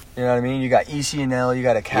 You know what I mean? You got ECNL, you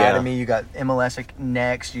got Academy, you got MLS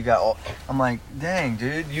Next, you got all. I'm like, dang,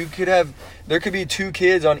 dude, there could be 2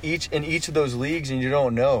 kids in each of those leagues, and you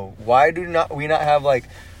don't know. Why do we not have like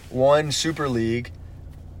one Super League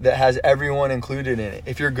that has everyone included in it?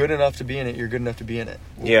 If you're good enough to be in it, you're good enough to be in it.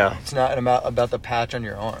 Yeah. It's not about the patch on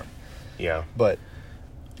your arm. Yeah. But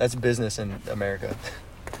that's business in America.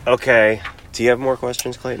 Okay. Do you have more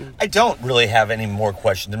questions, Clayton? I don't really have any more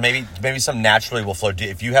questions. And maybe some naturally will flow.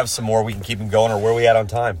 If you have some more, we can keep them going. Or where are we at on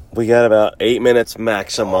time? We got about 8 minutes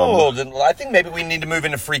maximum. Oh, then I think maybe we need to move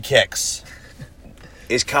into free kicks.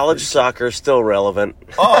 Is college soccer still relevant?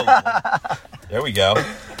 Oh, there we go.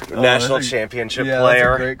 National championship Yeah, player.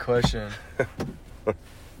 that's a great question.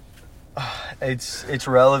 It's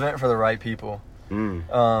relevant for the right people.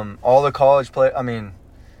 All the college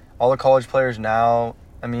players now.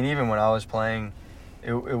 I mean, even when I was playing,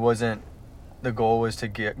 it wasn't. The goal was to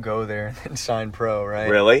go there and sign pro, right?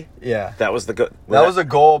 Really? Yeah. That was the goal. That was the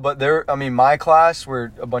goal, but my class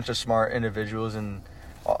were a bunch of smart individuals, and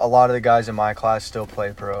a lot of the guys in my class still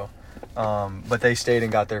play pro. But they stayed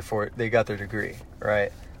and got their degree,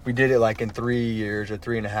 right? We did it like in 3 years or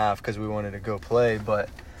 3.5 because we wanted to go play, but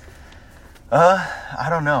I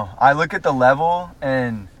don't know. I look at the level,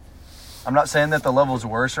 and I'm not saying that the level's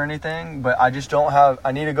worse or anything, but I just don't have.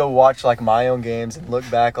 I need to go watch like my own games and look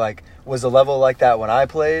back. Like, was the level like that when I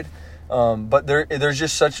played? But there's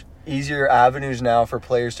just such easier avenues now for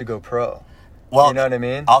players to go pro. Well, you know what I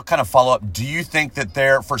mean? I'll kind of follow up. Do you think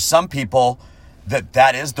that for some people,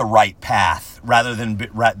 that is the right path, rather than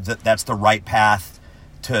that's the right path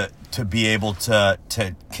to be able to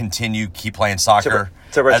keep playing soccer?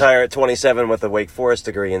 To retire at 27 with a Wake Forest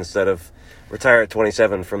degree instead of retire at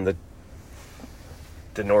 27 from the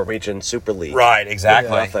Norwegian Super League. Right,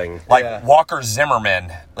 exactly. Nothing. Like Walker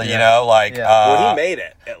Zimmerman, you know, like... well, he made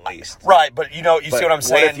it, at least. Right, but you see what I'm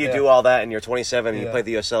saying? What if you do all that and you're 27 and you play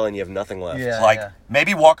the USL and you have nothing left? Yeah.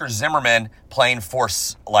 Maybe Walker Zimmerman playing for,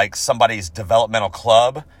 like, somebody's developmental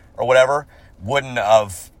club or whatever wouldn't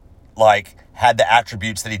have, like, had the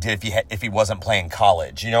attributes that he did if he wasn't playing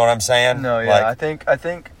college. You know what I'm saying? No, yeah. I think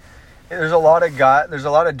there's a lot of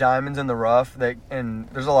diamonds in the rough and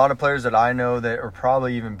there's a lot of players that I know that are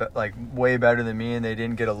probably even way better than me, and they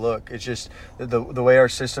didn't get a look. It's just the way our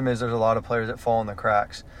system is. There's a lot of players that fall in the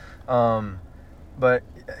cracks. But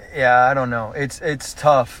yeah, I don't know. It's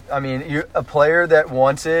tough. I mean, a player that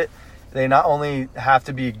wants it, they not only have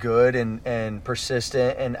to be good and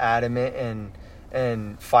persistent and adamant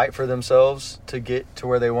and fight for themselves to get to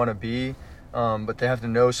where they want to be, but they have to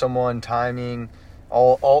know someone, timing.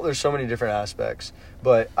 There's so many different aspects,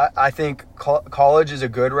 but I think college is a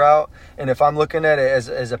good route. And if I'm looking at it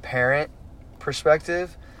as a parent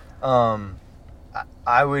perspective,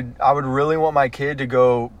 I would really want my kid to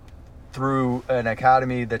go through an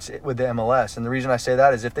academy that's with the MLS. And the reason I say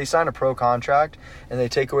that is if they sign a pro contract and they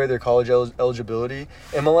take away their college eligibility,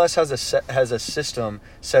 MLS has a system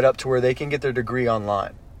set up to where they can get their degree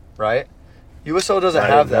online, right? USL doesn't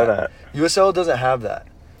have that. USL doesn't have that.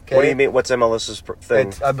 Okay? What do you mean? What's MLS's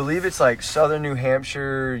thing? I believe it's like Southern New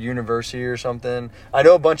Hampshire University or something. I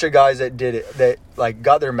know a bunch of guys that did it, that like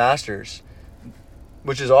got their masters,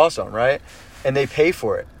 which is awesome, right? And they pay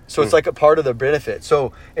for it. So it's like a part of the benefit.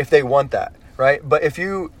 So if they want that, right? But if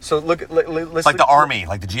you, so look at, let's like the Army,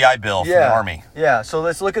 like the GI Bill for the Army. Yeah. So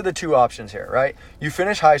let's look at the 2 options here, right? You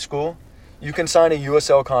finish high school, you can sign a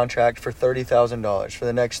USL contract for $30,000 for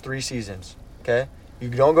the next 3 seasons. Okay. You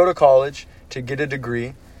don't go to college to get a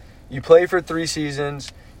degree. You play for 3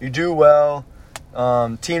 seasons. You do well.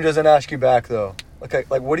 Team doesn't ask you back though. Okay.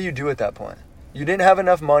 Like, what do you do at that point? You didn't have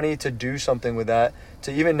enough money to do something with that,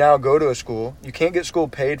 to even now go to a school. You can't get school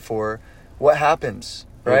paid for. What happens,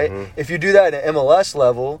 right? Mm-hmm. If you do that at an MLS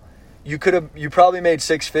level, you probably made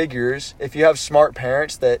 6 figures. If you have smart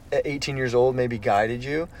parents that at 18 years old maybe guided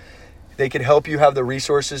you, they could help you have the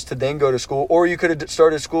resources to then go to school, or you could have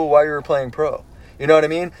started school while you were playing pro. You know what I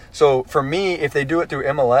mean? So for me, if they do it through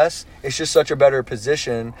MLS, it's just such a better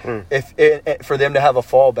position for them to have a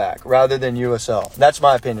fallback rather than USL. That's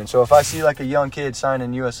my opinion. So if I see like a young kid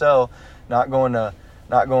signing USL, not going to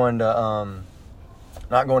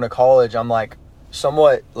college, I'm like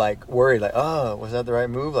somewhat like worried, like, oh, was that the right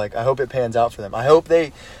move? Like, I hope it pans out for them. I hope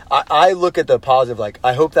I look at the positive, like,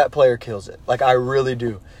 I hope that player kills it. Like, I really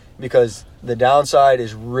do, because the downside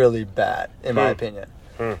is really bad in my opinion.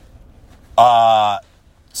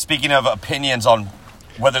 Speaking of opinions on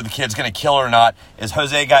whether the kid's going to kill or not, is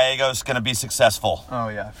Jose Gallegos going to be successful? Oh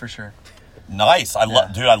yeah, for sure. Nice. I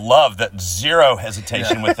love that. Zero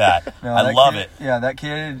hesitation with that. No, I love it. Yeah, that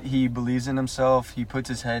kid, he believes in himself. He puts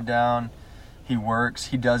his head down. He works.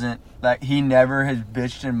 He doesn't, like, he never has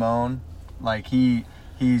bitched and moaned. Like,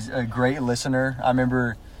 he's a great listener. I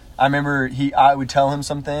remember I would tell him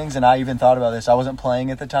some things, and I even thought about this. I wasn't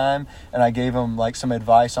playing at the time, and I gave him like some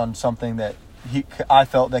advice on something that I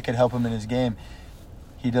felt that could help him in his game.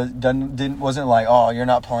 He wasn't like, oh, you're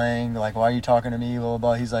not playing. Like, why are you talking to me? Blah blah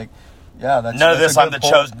blah. He's like, yeah, that's none of this. a I'm good the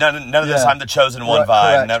point. chosen. None of this. I'm the chosen one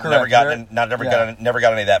Correct, vibe. correct. Never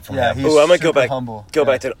got any of that from him. He's Ooh, I'm gonna go super back. humble. Go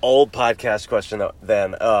back to an old podcast question.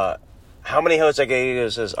 Then, how many Jose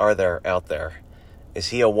Gallegos are there out there? Is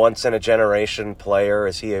he a once in a generation player?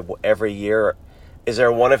 Is he every year? Is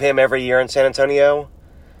there one of him every year in San Antonio?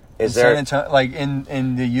 Is there like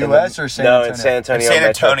in the U.S. or San Antonio? No, in San Antonio. San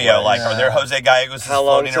Antonio, Metroplex. are there Jose Gallegos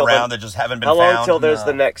floating around that just haven't been found? How long till there's No.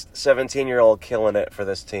 the next 17-year-old killing it for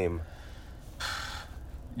this team?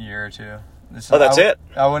 Year or two. That's it?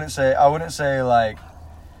 I wouldn't say like.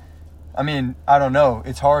 I mean, I don't know.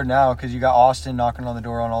 It's hard now because you got Austin knocking on the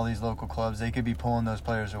door on all these local clubs. They could be pulling those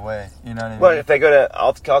players away. You know what I mean? Well, if they go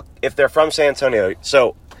to, if they're from San Antonio,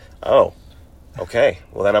 okay.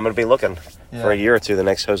 Well, then I'm going to be looking for a year or two. The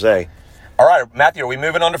next Jose. All right, Matthew, are we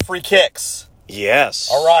moving on to free kicks? Yes.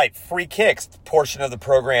 All right, free kicks portion of the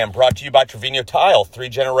program brought to you by Trevino Tile. 3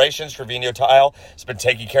 generations, Trevino Tile has been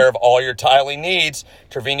taking care of all your tiling needs.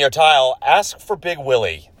 Trevino Tile, ask for Big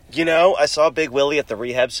Willie. You know, I saw Big Willie at the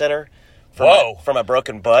rehab center from a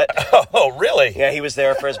broken butt. Oh, really? Yeah, he was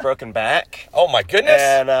there for his broken back. Oh, my goodness.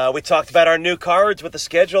 And we talked about our new cards with the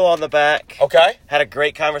schedule on the back. Okay. Had a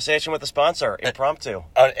great conversation with the sponsor, impromptu.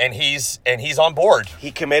 And he's on board. He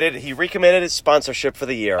recommitted his sponsorship for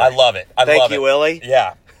the year. I love it. Thank you, Willie.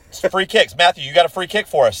 Yeah. It's free kicks. Matthew, you got a free kick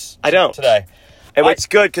for us I don't. today. And it's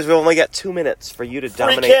good because we've only got 2 minutes for you to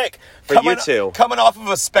dominate. Free kick. You two. Coming off of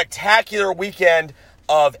a spectacular weekend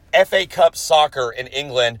of FA Cup soccer in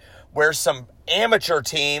England, where some amateur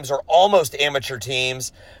teams or almost amateur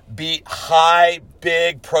teams beat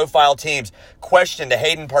big profile teams. Question to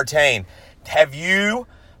Hayden Partain. Have you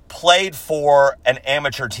played for an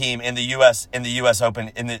amateur team in the U.S. Open,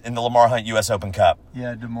 in the Lamar Hunt U.S. Open Cup?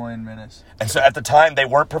 Yeah, Des Moines Menace. And so at the time they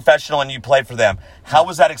weren't professional and you played for them. How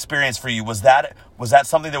was that experience for you? Was that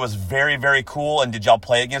something that was very, very cool, and did y'all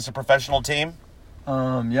play against a professional team?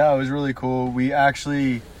 Yeah, it was really cool. We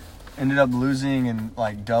actually ended up losing in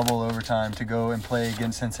like double overtime to go and play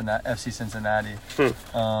against FC Cincinnati.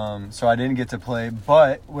 So I didn't get to play,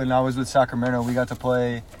 but when I was with Sacramento, we got to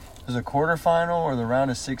play. It was a quarterfinal or the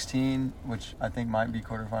round of 16, which I think might be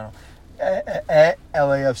quarterfinal at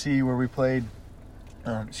LAFC, where we played.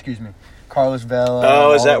 Carlos Vela.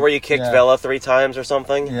 Oh, is that where you kicked Vela 3 times or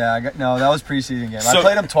something? Yeah, that was preseason game. I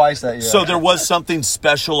played him twice that year. So there was something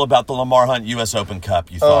special about the Lamar Hunt U.S. Open Cup,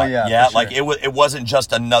 you thought? Oh, yeah. Yeah, for sure. like it wasn't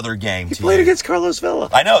just another game. He played against Carlos Vela.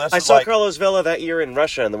 I know. I saw Carlos Vela that year in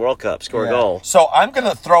Russia in the World Cup score a goal. So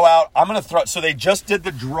so they just did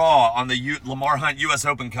the draw on the Lamar Hunt U.S.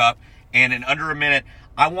 Open Cup, and in under a minute,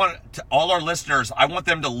 all our listeners, I want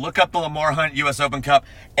them to look up the Lamar Hunt U.S. Open Cup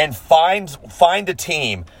and find a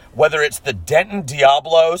team, whether it's the Denton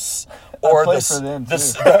Diablos or right,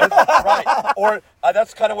 or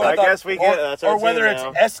that's kind of what I thought. Guess we get that's our or whether team it's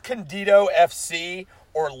now. Escondido FC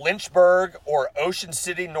or Lynchburg or Ocean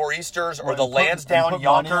City Nor'easters or the Lansdowne put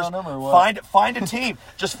money Yonkers. on them or what? Find a team.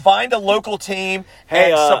 Just find a local team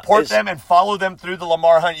Hey, and support them and follow them through the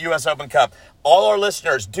Lamar Hunt U.S. Open Cup. All our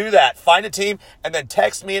listeners, do that. Find a team and then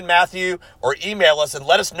text me and Matthew or email us and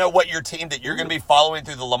let us know what your team that you're going to be following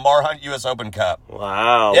through the Lamar Hunt U.S. Open Cup.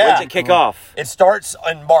 Wow. Yeah. When's it kick off? It starts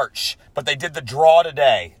in March, but they did the draw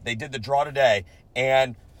today.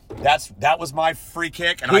 And that was my free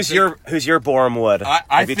kick. And Who's your Bournemouth?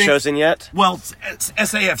 Have you chosen yet? Well, it's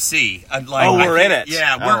SAFC. We're in it.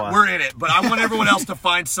 Yeah, we're in it. But I want everyone else to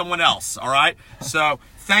find someone else. All right. So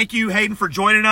thank you, Hayden, for joining us.